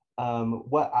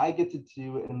 What I get to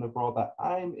do in the role that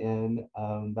I'm in,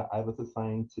 that I was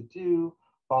assigned to do,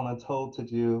 voluntold to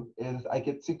do, is I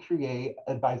get to create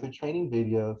advisor training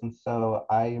videos. And so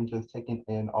I am just taking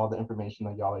in all the information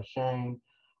that y'all are sharing.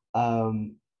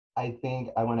 I think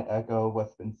I want to echo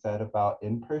what's been said about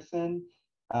in person.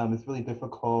 It's really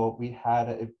difficult. We had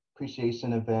an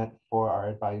appreciation event for our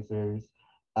advisors.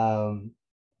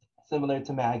 Similar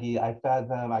to Maggie, I fed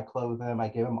them, I clothed them, I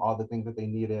gave them all the things that they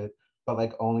needed, but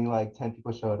like only like 10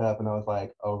 people showed up, and I was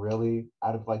like, oh really?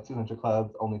 Out of like 200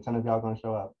 clubs, only 10 of y'all gonna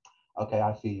show up? Okay,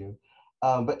 I see you.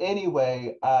 But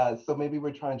anyway, so maybe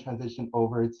we're trying to transition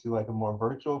over to like a more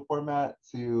virtual format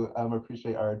to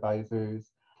appreciate our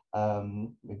advisors.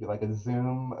 Maybe like a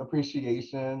Zoom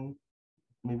appreciation,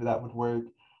 maybe that would work.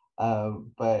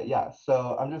 But yeah,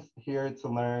 so I'm just here to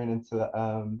learn and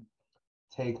to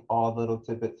take all the little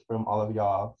tidbits from all of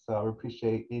y'all. So I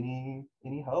appreciate any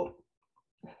help.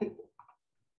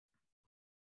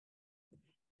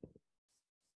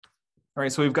 All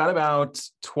right, so we've got about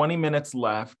 20 minutes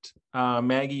left.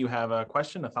 Maggie, you have a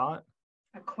question, a thought?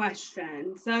 A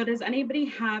question. So does anybody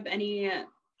have any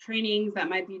trainings that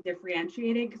might be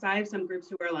differentiated? Because I have some groups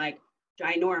who are like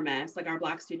ginormous, like our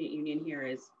Black Student Union here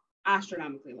is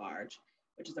astronomically large,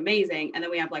 which is amazing. And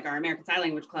then we have like our American Sign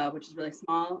Language Club, which is really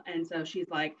small. And so she's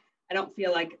like, I don't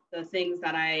feel like the things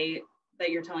that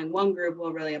you're telling one group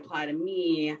will really apply to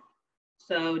me.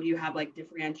 So do you have like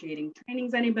differentiating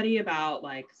trainings, anybody, about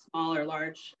like small or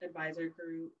large advisor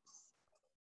groups?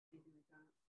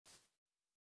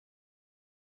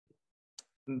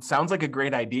 It sounds like a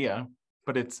great idea,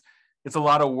 but it's a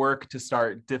lot of work to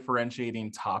start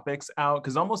differentiating topics out,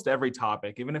 because almost every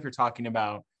topic, even if you're talking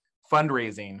about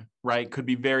fundraising, right, could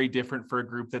be very different for a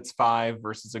group that's 5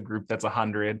 versus a group that's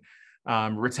 100.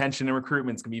 Retention and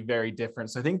recruitment can be very different.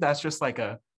 So I think that's just like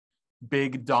a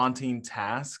big daunting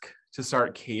task to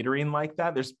start catering like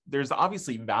that. There's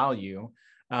obviously value,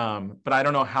 but I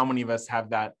don't know how many of us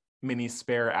have that many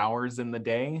spare hours in the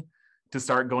day to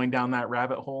start going down that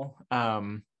rabbit hole.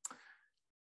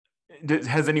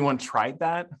 Has anyone tried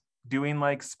that, doing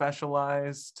like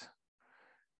specialized?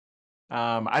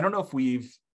 I don't know if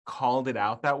we've called it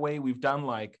out that way. We've done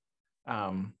like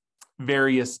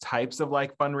various types of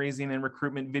like fundraising and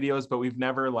recruitment videos, but we've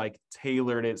never like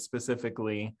tailored it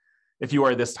specifically. If you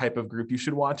are this type of group, you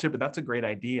should watch it, but that's a great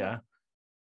idea.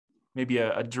 Maybe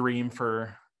a dream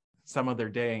for some other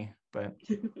day, but.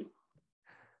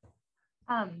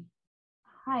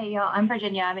 Hi, y'all. I'm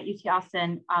Virginia. I'm at UT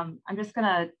Austin. I'm just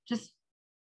gonna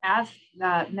ask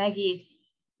Maggie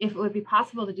if it would be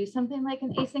possible to do something like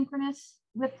an asynchronous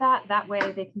with that. That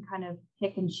way they can kind of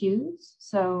pick and choose.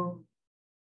 So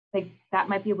that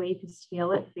might be a way to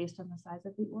scale it based on the size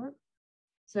of the org.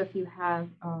 So if you have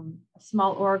a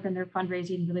small org and their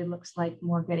fundraising really looks like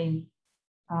more getting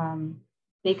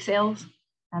bake sales,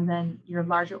 and then your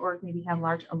larger org maybe have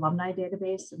large alumni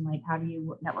database, and like how do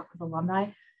you network with alumni?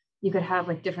 You could have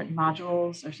like different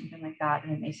modules or something like that in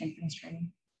an asynchronous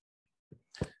training.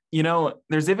 You know,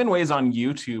 there's even ways on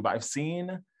YouTube. I've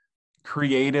seen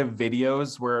creative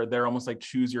videos where they're almost like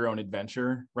choose your own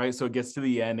adventure, right? So it gets to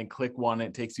the end and click one,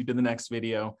 it takes you to the next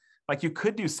video. Like you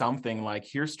could do something like,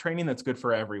 here's training that's good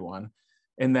for everyone.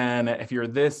 And then if you're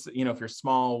this, you know, if you're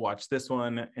small, watch this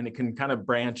one, and it can kind of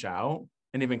branch out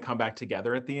and even come back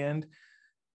together at the end.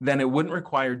 Then it wouldn't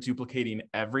require duplicating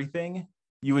everything.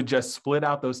 You would just split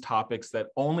out those topics that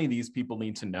only these people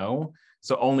need to know.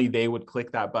 So only they would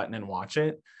click that button and watch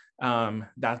it.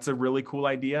 That's a really cool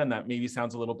idea. And that maybe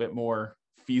sounds a little bit more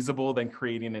feasible than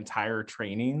creating entire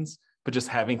trainings, but just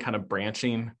having kind of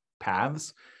branching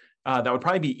paths. That would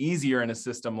probably be easier in a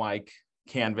system like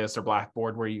Canvas or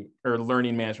Blackboard or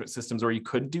learning management systems where you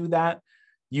could do that.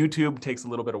 YouTube takes a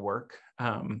little bit of work,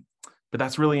 but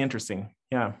that's really interesting.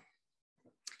 Yeah.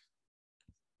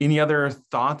 Any other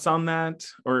thoughts on that?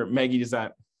 Or Maggie, does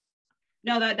that?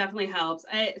 No, that definitely helps.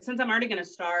 Since I'm already going to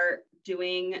start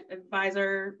doing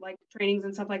advisor like trainings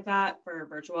and stuff like that for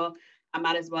virtual, I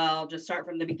might as well just start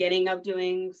from the beginning of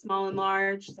doing small and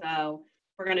large. So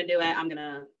if we're going to do it, I'm going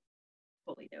to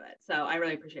fully do it. So I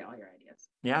really appreciate all your ideas.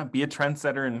 Yeah, be a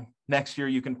trendsetter, and next year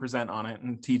you can present on it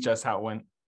and teach us how it went.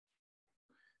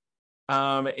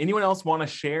 Anyone else want to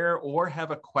share or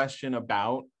have a question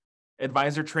about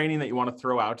advisor training that you want to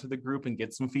throw out to the group and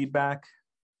get some feedback?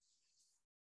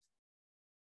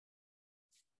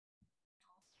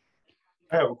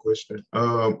 I have a question.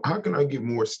 How can I get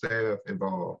more staff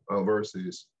involved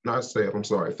versus, not staff, I'm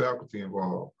sorry, faculty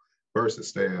involved versus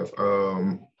staff?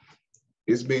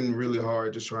 It's been really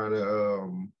hard just trying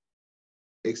to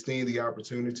extend the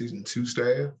opportunities to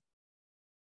staff,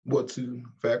 to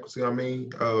faculty, I mean.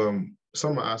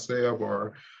 Some of our staff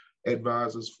are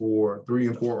advisors for 3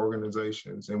 and 4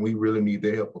 organizations, and we really need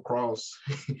their help across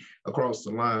across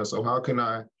the line. So how can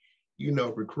I,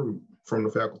 recruit from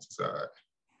the faculty side?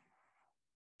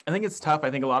 I think it's tough.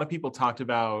 I think a lot of people talked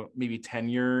about maybe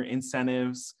tenure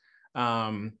incentives.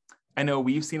 I know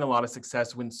we've seen a lot of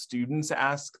success when students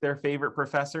ask their favorite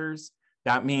professors.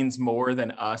 That means more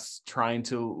than us trying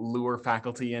to lure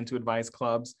faculty into advice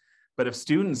clubs. But if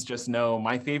students just know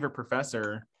my favorite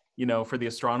professor, for the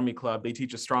astronomy club, they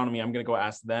teach astronomy, I'm going to go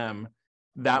ask them,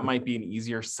 that might be an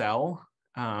easier sell.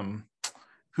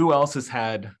 Who else has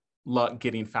had luck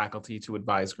getting faculty to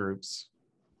advise groups?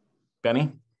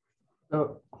 Benny?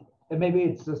 So, and maybe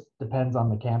it just depends on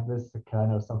the campus, because I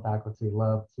know some faculty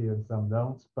love to and some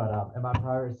don't, but in my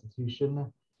prior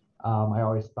institution, I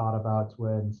always thought about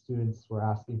when students were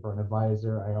asking for an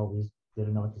advisor, I always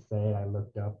didn't know what to say. I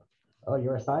looked up, oh,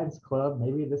 you're a science club,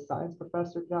 maybe this science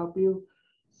professor can help you.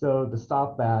 So to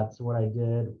stop that, what I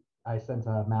did, I sent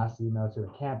a mass email to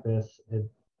the campus. It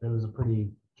was a pretty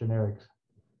generic,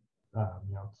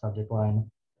 subject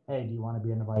line. Hey, do you want to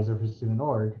be an advisor for student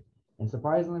org? And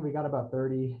surprisingly, we got about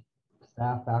 30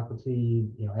 staff, faculty,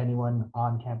 anyone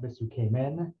on campus who came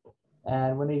in.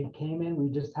 And when they came in, we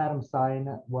just had them sign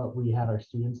what we had our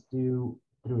students do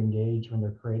through Engage when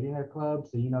they're creating their club.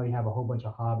 So, you have a whole bunch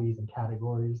of hobbies and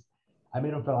categories. I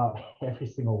made them fill out every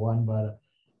single one, but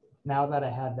now that I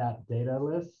had that data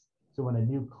list, so when a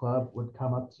new club would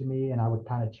come up to me and I would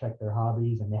kind of check their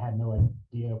hobbies and they had no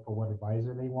idea for what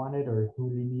advisor they wanted or who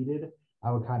they needed,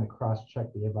 I would kind of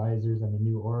cross-check the advisors and the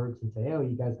new orgs and say, oh,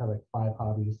 you guys have like 5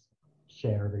 hobbies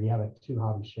shared, or you have like 2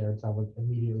 hobbies shared. So I would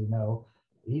immediately know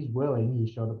he's willing.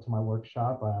 He showed up to my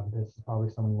workshop. This is probably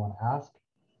someone you want to ask.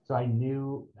 So I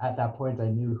knew at that point, I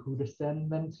knew who to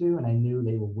send them to, and I knew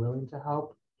they were willing to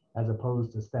help, as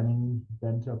opposed to sending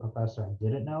them to a professor I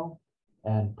didn't know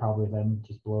and probably them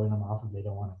just blowing them off if they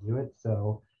don't want to do it.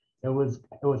 So it was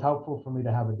helpful for me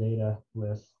to have a data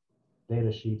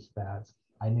sheets that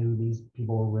I knew these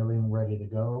people were willing and ready to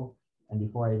go. And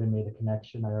before I even made a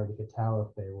connection, I already could tell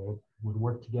if they would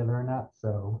work together or not.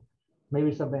 So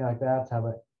maybe something like that, to have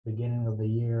a beginning of the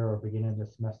year or beginning of the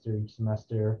semester, each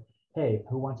semester, hey,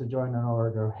 who wants to join an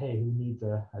org, or hey, who needs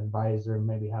an advisor?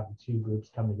 Maybe have the 2 groups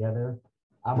come together.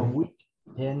 I'm a week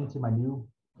into my new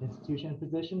institution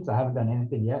position, so I haven't done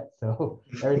anything yet. So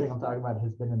everything I'm talking about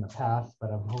has been in the past, but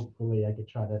hopefully I could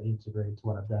try to integrate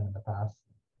what I've done in the past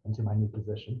into my new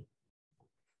position.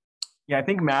 Yeah, I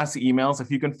think mass emails,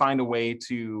 if you can find a way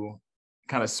to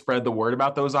kind of spread the word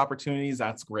about those opportunities,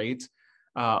 that's great.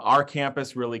 Our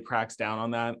campus really cracks down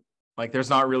on that. Like,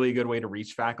 there's not really a good way to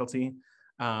reach faculty.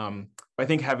 I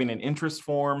think having an interest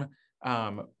form,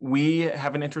 we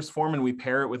have an interest form and we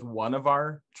pair it with one of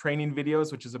our training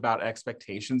videos, which is about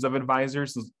expectations of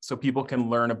advisors. So people can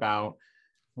learn about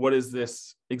what is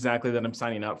this exactly that I'm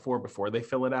signing up for before they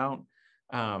fill it out.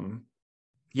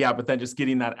 But then just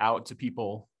getting that out to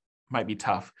people might be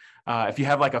tough. If you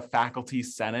have like a faculty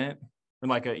senate or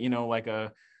like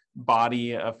a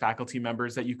body of faculty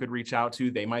members that you could reach out to,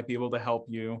 they might be able to help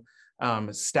you.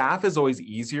 Staff is always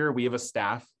easier. We have a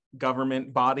staff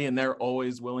government body and they're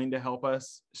always willing to help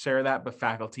us share that, but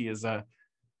faculty is a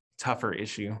tougher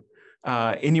issue.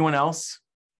 Anyone else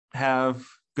have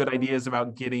good ideas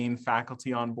about getting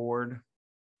faculty on board?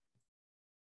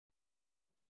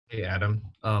 Hey, Adam.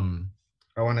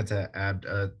 I wanted to add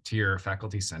to your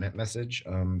faculty senate message.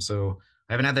 So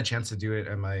I haven't had the chance to do it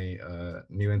at my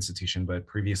new institution, but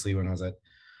previously when I was at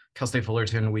Cal State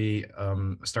Fullerton, we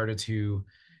started to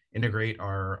integrate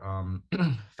our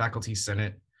faculty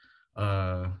senate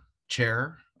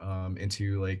chair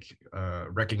into like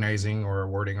recognizing or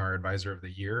awarding our advisor of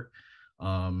the year,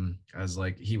 as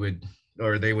like he would,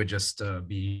 or they would just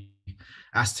be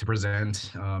asked to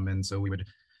present, and so we would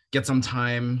get some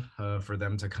time for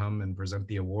them to come and present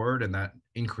the award, and that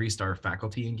increased our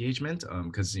faculty engagement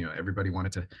because everybody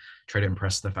wanted to try to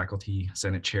impress the faculty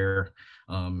senate chair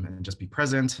and just be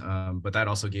present, but that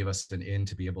also gave us an in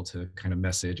to be able to kind of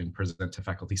message and present to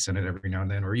faculty senate every now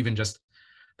and then, or even just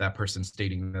that person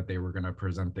stating that they were going to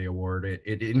present the award.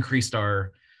 It increased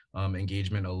our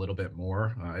engagement a little bit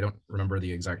more. I don't remember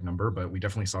the exact number, but we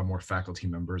definitely saw more faculty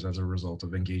members as a result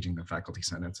of engaging the faculty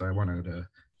senate. So I wanted to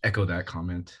echo that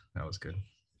comment. That was good.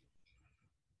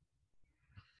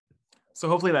 So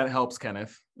hopefully that helps,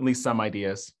 Kenneth, at least some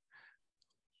ideas.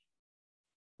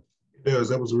 It does.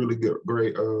 That was a really good,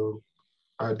 great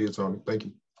idea, Tony. Thank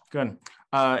you. Good.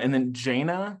 And then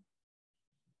Jana.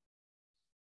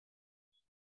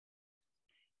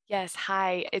 Yes,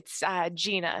 hi, it's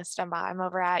Gina Stumba. I'm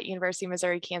over at University of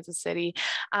Missouri, Kansas City.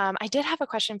 I did have a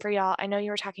question for y'all. I know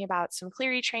you were talking about some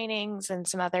Clery trainings and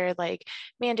some other like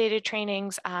mandated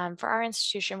trainings. For our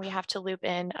institution, we have to loop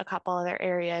in a couple other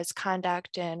areas,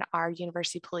 conduct and our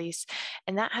university police,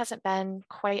 and that hasn't been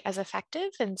quite as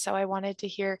effective. And so I wanted to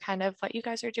hear kind of what you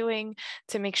guys are doing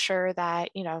to make sure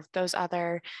that, you know, those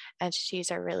other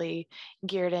entities are really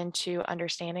geared into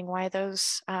understanding why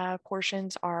those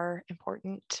portions are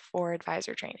important for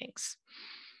advisor trainings.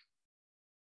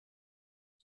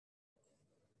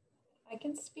 I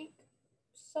can speak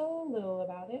so little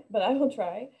about it, but I will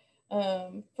try.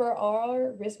 For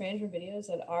our risk management videos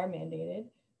that are mandated,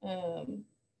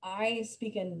 I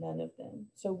speak in none of them.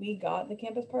 So we got the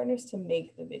campus partners to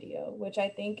make the video, which I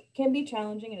think can be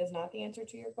challenging. It is not the answer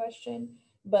to your question,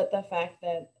 but the fact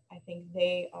that I think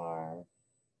they are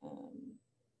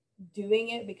doing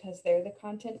it because they're the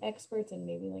content experts, and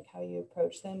maybe like how you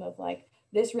approach them of like,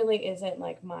 this really isn't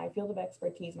like my field of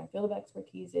expertise. My field of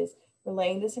expertise is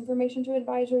relaying this information to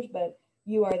advisors, but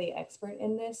you are the expert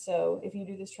in this. So if you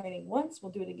do this training once,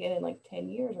 we'll do it again in like 10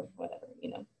 years or whatever,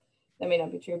 you know. That may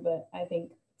not be true, but I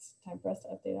think it's time for us to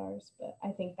update ours. But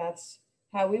I think that's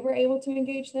how we were able to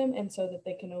engage them. And so that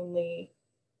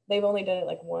they've only done it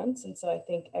like once. And so I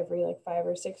think every like 5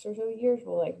 or 6 or so years,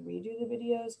 we'll like redo the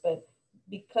videos, but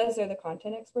because they're the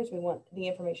content experts, we want the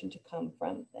information to come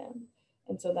from them.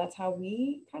 And so that's how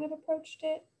we kind of approached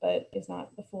it, but it's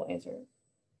not the full answer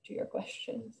to your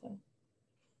question. So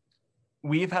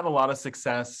We've had a lot of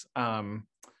success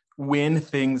when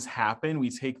things happen. We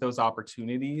take those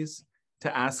opportunities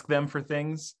to ask them for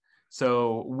things.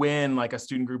 So when like a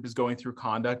student group is going through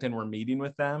conduct and we're meeting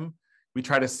with them, we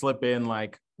try to slip in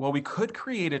like, well, we could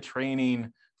create a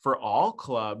training for all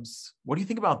clubs. What do you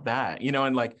think about that? You know,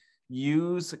 and like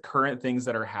use current things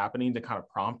that are happening to kind of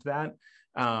prompt that.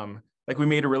 Like we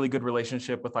made a really good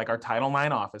relationship with like our Title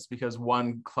IX office because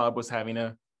one club was having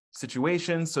a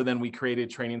situation. So then we created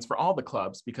trainings for all the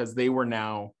clubs because they were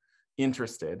now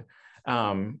interested.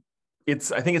 I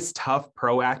think it's tough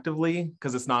proactively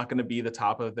because it's not going to be the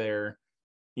top of their,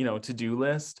 you know, to-do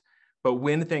list. But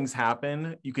when things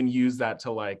happen, you can use that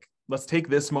to like, let's take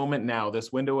this moment now,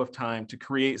 this window of time to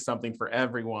create something for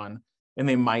everyone, and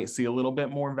they might see a little bit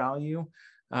more value.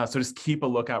 So just keep a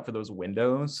lookout for those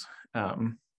windows.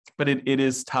 But it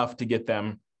is tough to get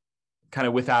them kind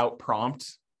of without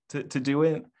prompt to do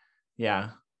it. Yeah.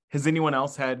 Has anyone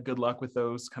else had good luck with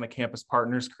those kind of campus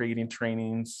partners creating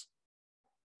trainings?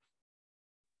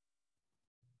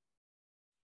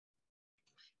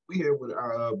 We have with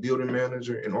our building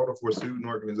manager, in order for student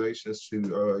organizations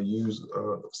to use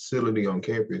the facility on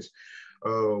campus,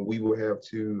 we will have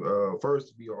to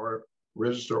first be our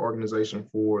registered organization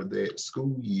for that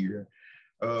school year.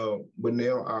 But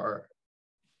now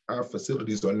our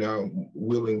facilities are now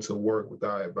willing to work with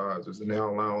our advisors and now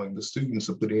allowing the students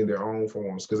to put in their own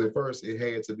forms. Because at first it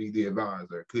had to be the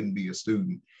advisor, it couldn't be a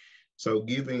student. So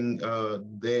giving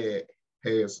that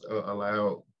has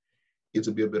allowed it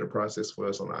to be a better process for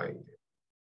us on our end.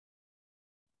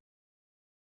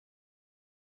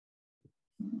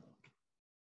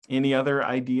 Any other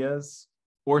ideas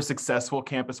or successful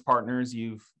campus partners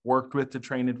you've worked with to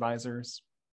train advisors?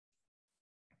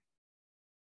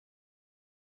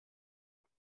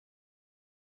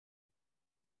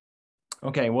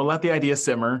 Okay, we'll let the idea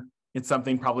simmer. It's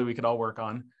something probably we could all work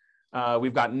on.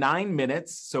 We've got 9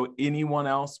 minutes. So anyone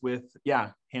else with,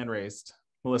 hand raised.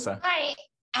 Melissa. Hi,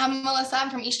 I'm Melissa. I'm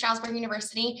from East Stroudsburg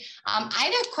University. I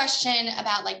had a question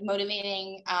about like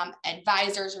motivating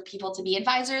advisors or people to be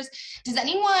advisors. Does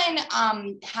anyone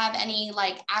have any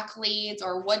like accolades,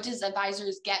 or what does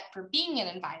advisors get for being an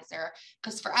advisor?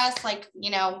 Because for us, like, you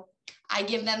know, I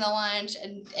give them the lunch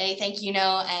and a thank you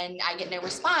note and I get no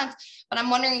response, but I'm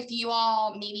wondering if you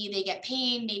all, maybe they get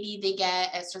paid, maybe they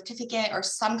get a certificate or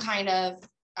some kind of,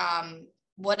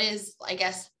 what is, I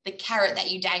guess, the carrot that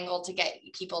you dangle to get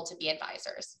people to be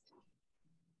advisors?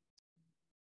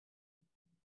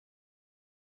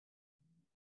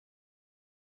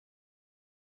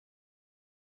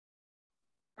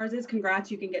 Ours is congrats,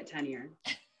 you can get tenure.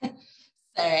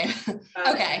 Same.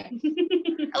 Okay.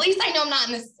 At least I know I'm not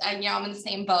in this, you know, I'm in the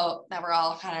same boat that we're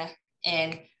all kind of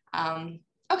in.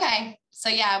 Okay. So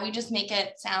yeah, we just make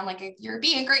it sound like you're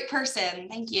being a great person.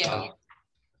 Thank you.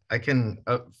 I can,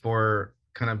 for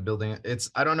kind of building it's,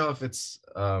 I don't know if it's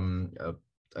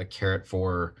a carrot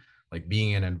for like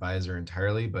being an advisor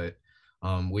entirely, but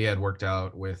we had worked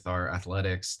out with our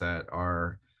athletics that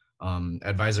our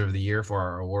advisor of the year for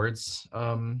our awards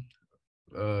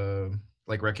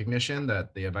like recognition,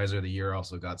 that the advisor of the year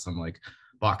also got some like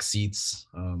box seats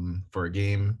for a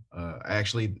game.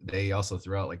 Actually, they also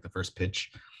threw out like the first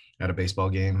pitch at a baseball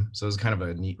game. So it was kind of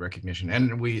a neat recognition.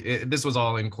 And this was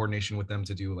all in coordination with them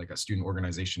to do like a student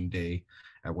organization day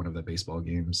at one of the baseball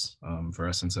games for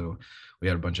us. And so we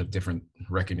had a bunch of different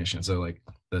recognition. So like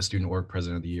the student org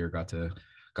president of the year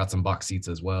got some box seats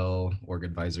as well, org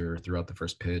advisor throughout the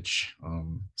first pitch.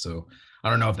 So I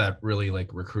don't know if that really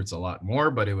like recruits a lot more,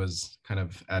 but it was kind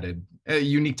of added a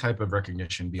unique type of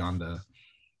recognition beyond the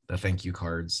thank you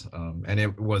cards. And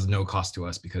it was no cost to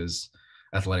us because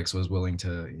athletics was willing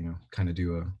to, kind of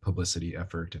do a publicity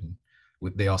effort. And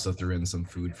they also threw in some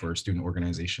food for student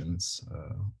organizations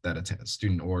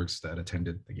student orgs that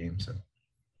attended the game. So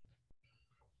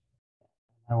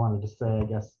I wanted to say, I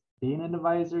guess, being an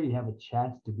advisor, you have a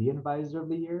chance to be an advisor of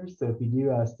the year. So if you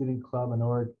do a student club and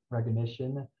org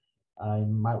recognition, you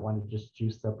might want to just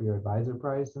juice up your advisor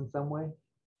price in some way.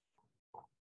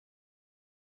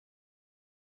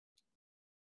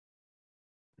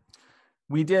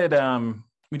 We did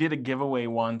a giveaway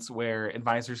once where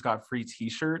advisors got free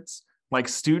t-shirts. Like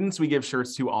students, we give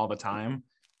shirts to all the time,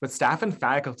 but staff and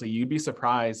faculty, you'd be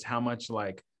surprised how much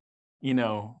like,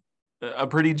 a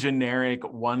pretty generic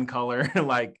one color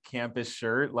like campus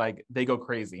shirt, like they go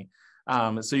crazy.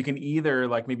 So you can either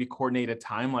like maybe coordinate a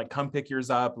time, like come pick yours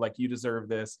up, like you deserve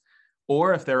this.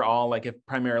 Or if they're all like, if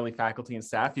primarily faculty and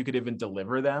staff, you could even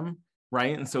deliver them,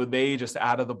 right? And so they just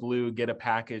out of the blue get a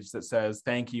package that says,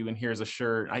 thank you, and here's a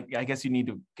shirt. I guess you need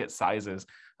to get sizes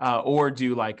or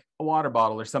do like a water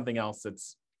bottle or something else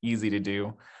that's easy to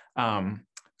do.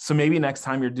 So maybe next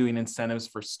time you're doing incentives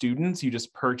for students, you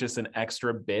just purchase an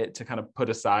extra bit to kind of put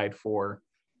aside for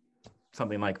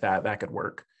something like that. That could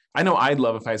work. I know I'd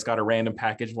love if I just got a random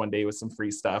package one day with some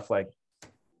free stuff. Like,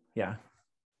 yeah.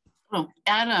 Oh,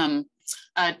 Adam,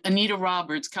 Anita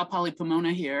Roberts, Cal Poly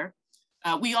Pomona here.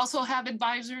 We also have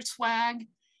advisor swag,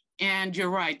 and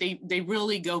you're right, they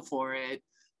really go for it.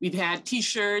 We've had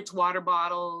t-shirts, water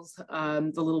bottles,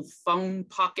 the little phone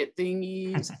pocket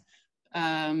thingies,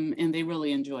 and they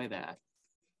really enjoy that.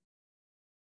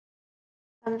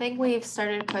 I think we've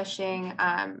started pushing,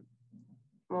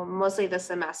 well, mostly this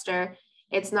semester.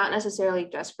 It's not necessarily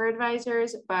just for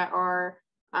advisors, but our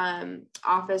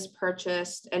office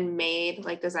purchased and made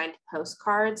like designed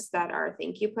postcards that are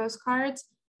thank you postcards.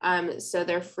 So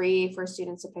they're free for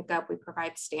students to pick up. We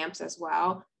provide stamps as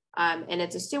well. And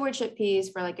it's a stewardship piece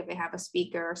for like if they have a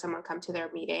speaker or someone come to their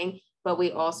meeting, but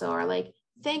we also are like,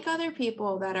 thank other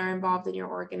people that are involved in your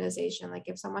organization. Like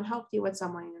if someone helped you with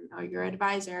someone or your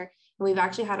advisor. And we've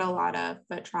actually had a lot of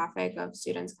foot traffic of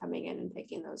students coming in and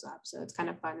picking those up. So it's kind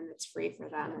of fun and it's free for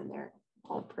them, and they're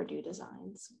all Purdue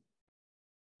designs.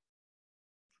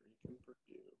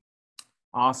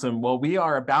 Awesome. Well, we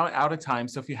are about out of time.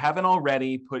 So if you haven't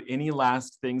already, put any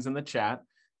last things in the chat.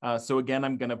 So again,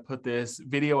 I'm going to put this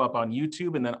video up on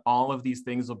YouTube, and then all of these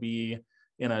things will be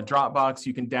in a Dropbox.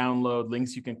 You can download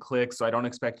links, you can click. So I don't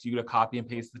expect you to copy and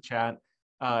paste the chat.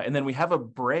 And then we have a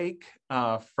break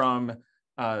from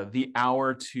the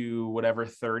hour to whatever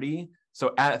 30.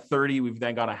 So at 30, we've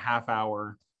then got a half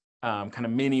hour kind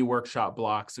of mini workshop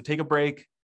block. So take a break,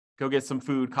 go get some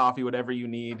food, coffee, whatever you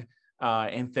need.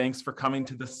 And thanks for coming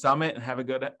to the summit, and have a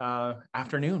good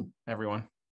afternoon, everyone.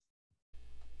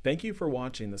 Thank you for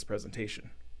watching this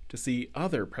presentation. To see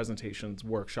other presentations,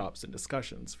 workshops, and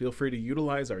discussions, feel free to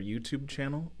utilize our YouTube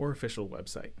channel or official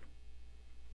website.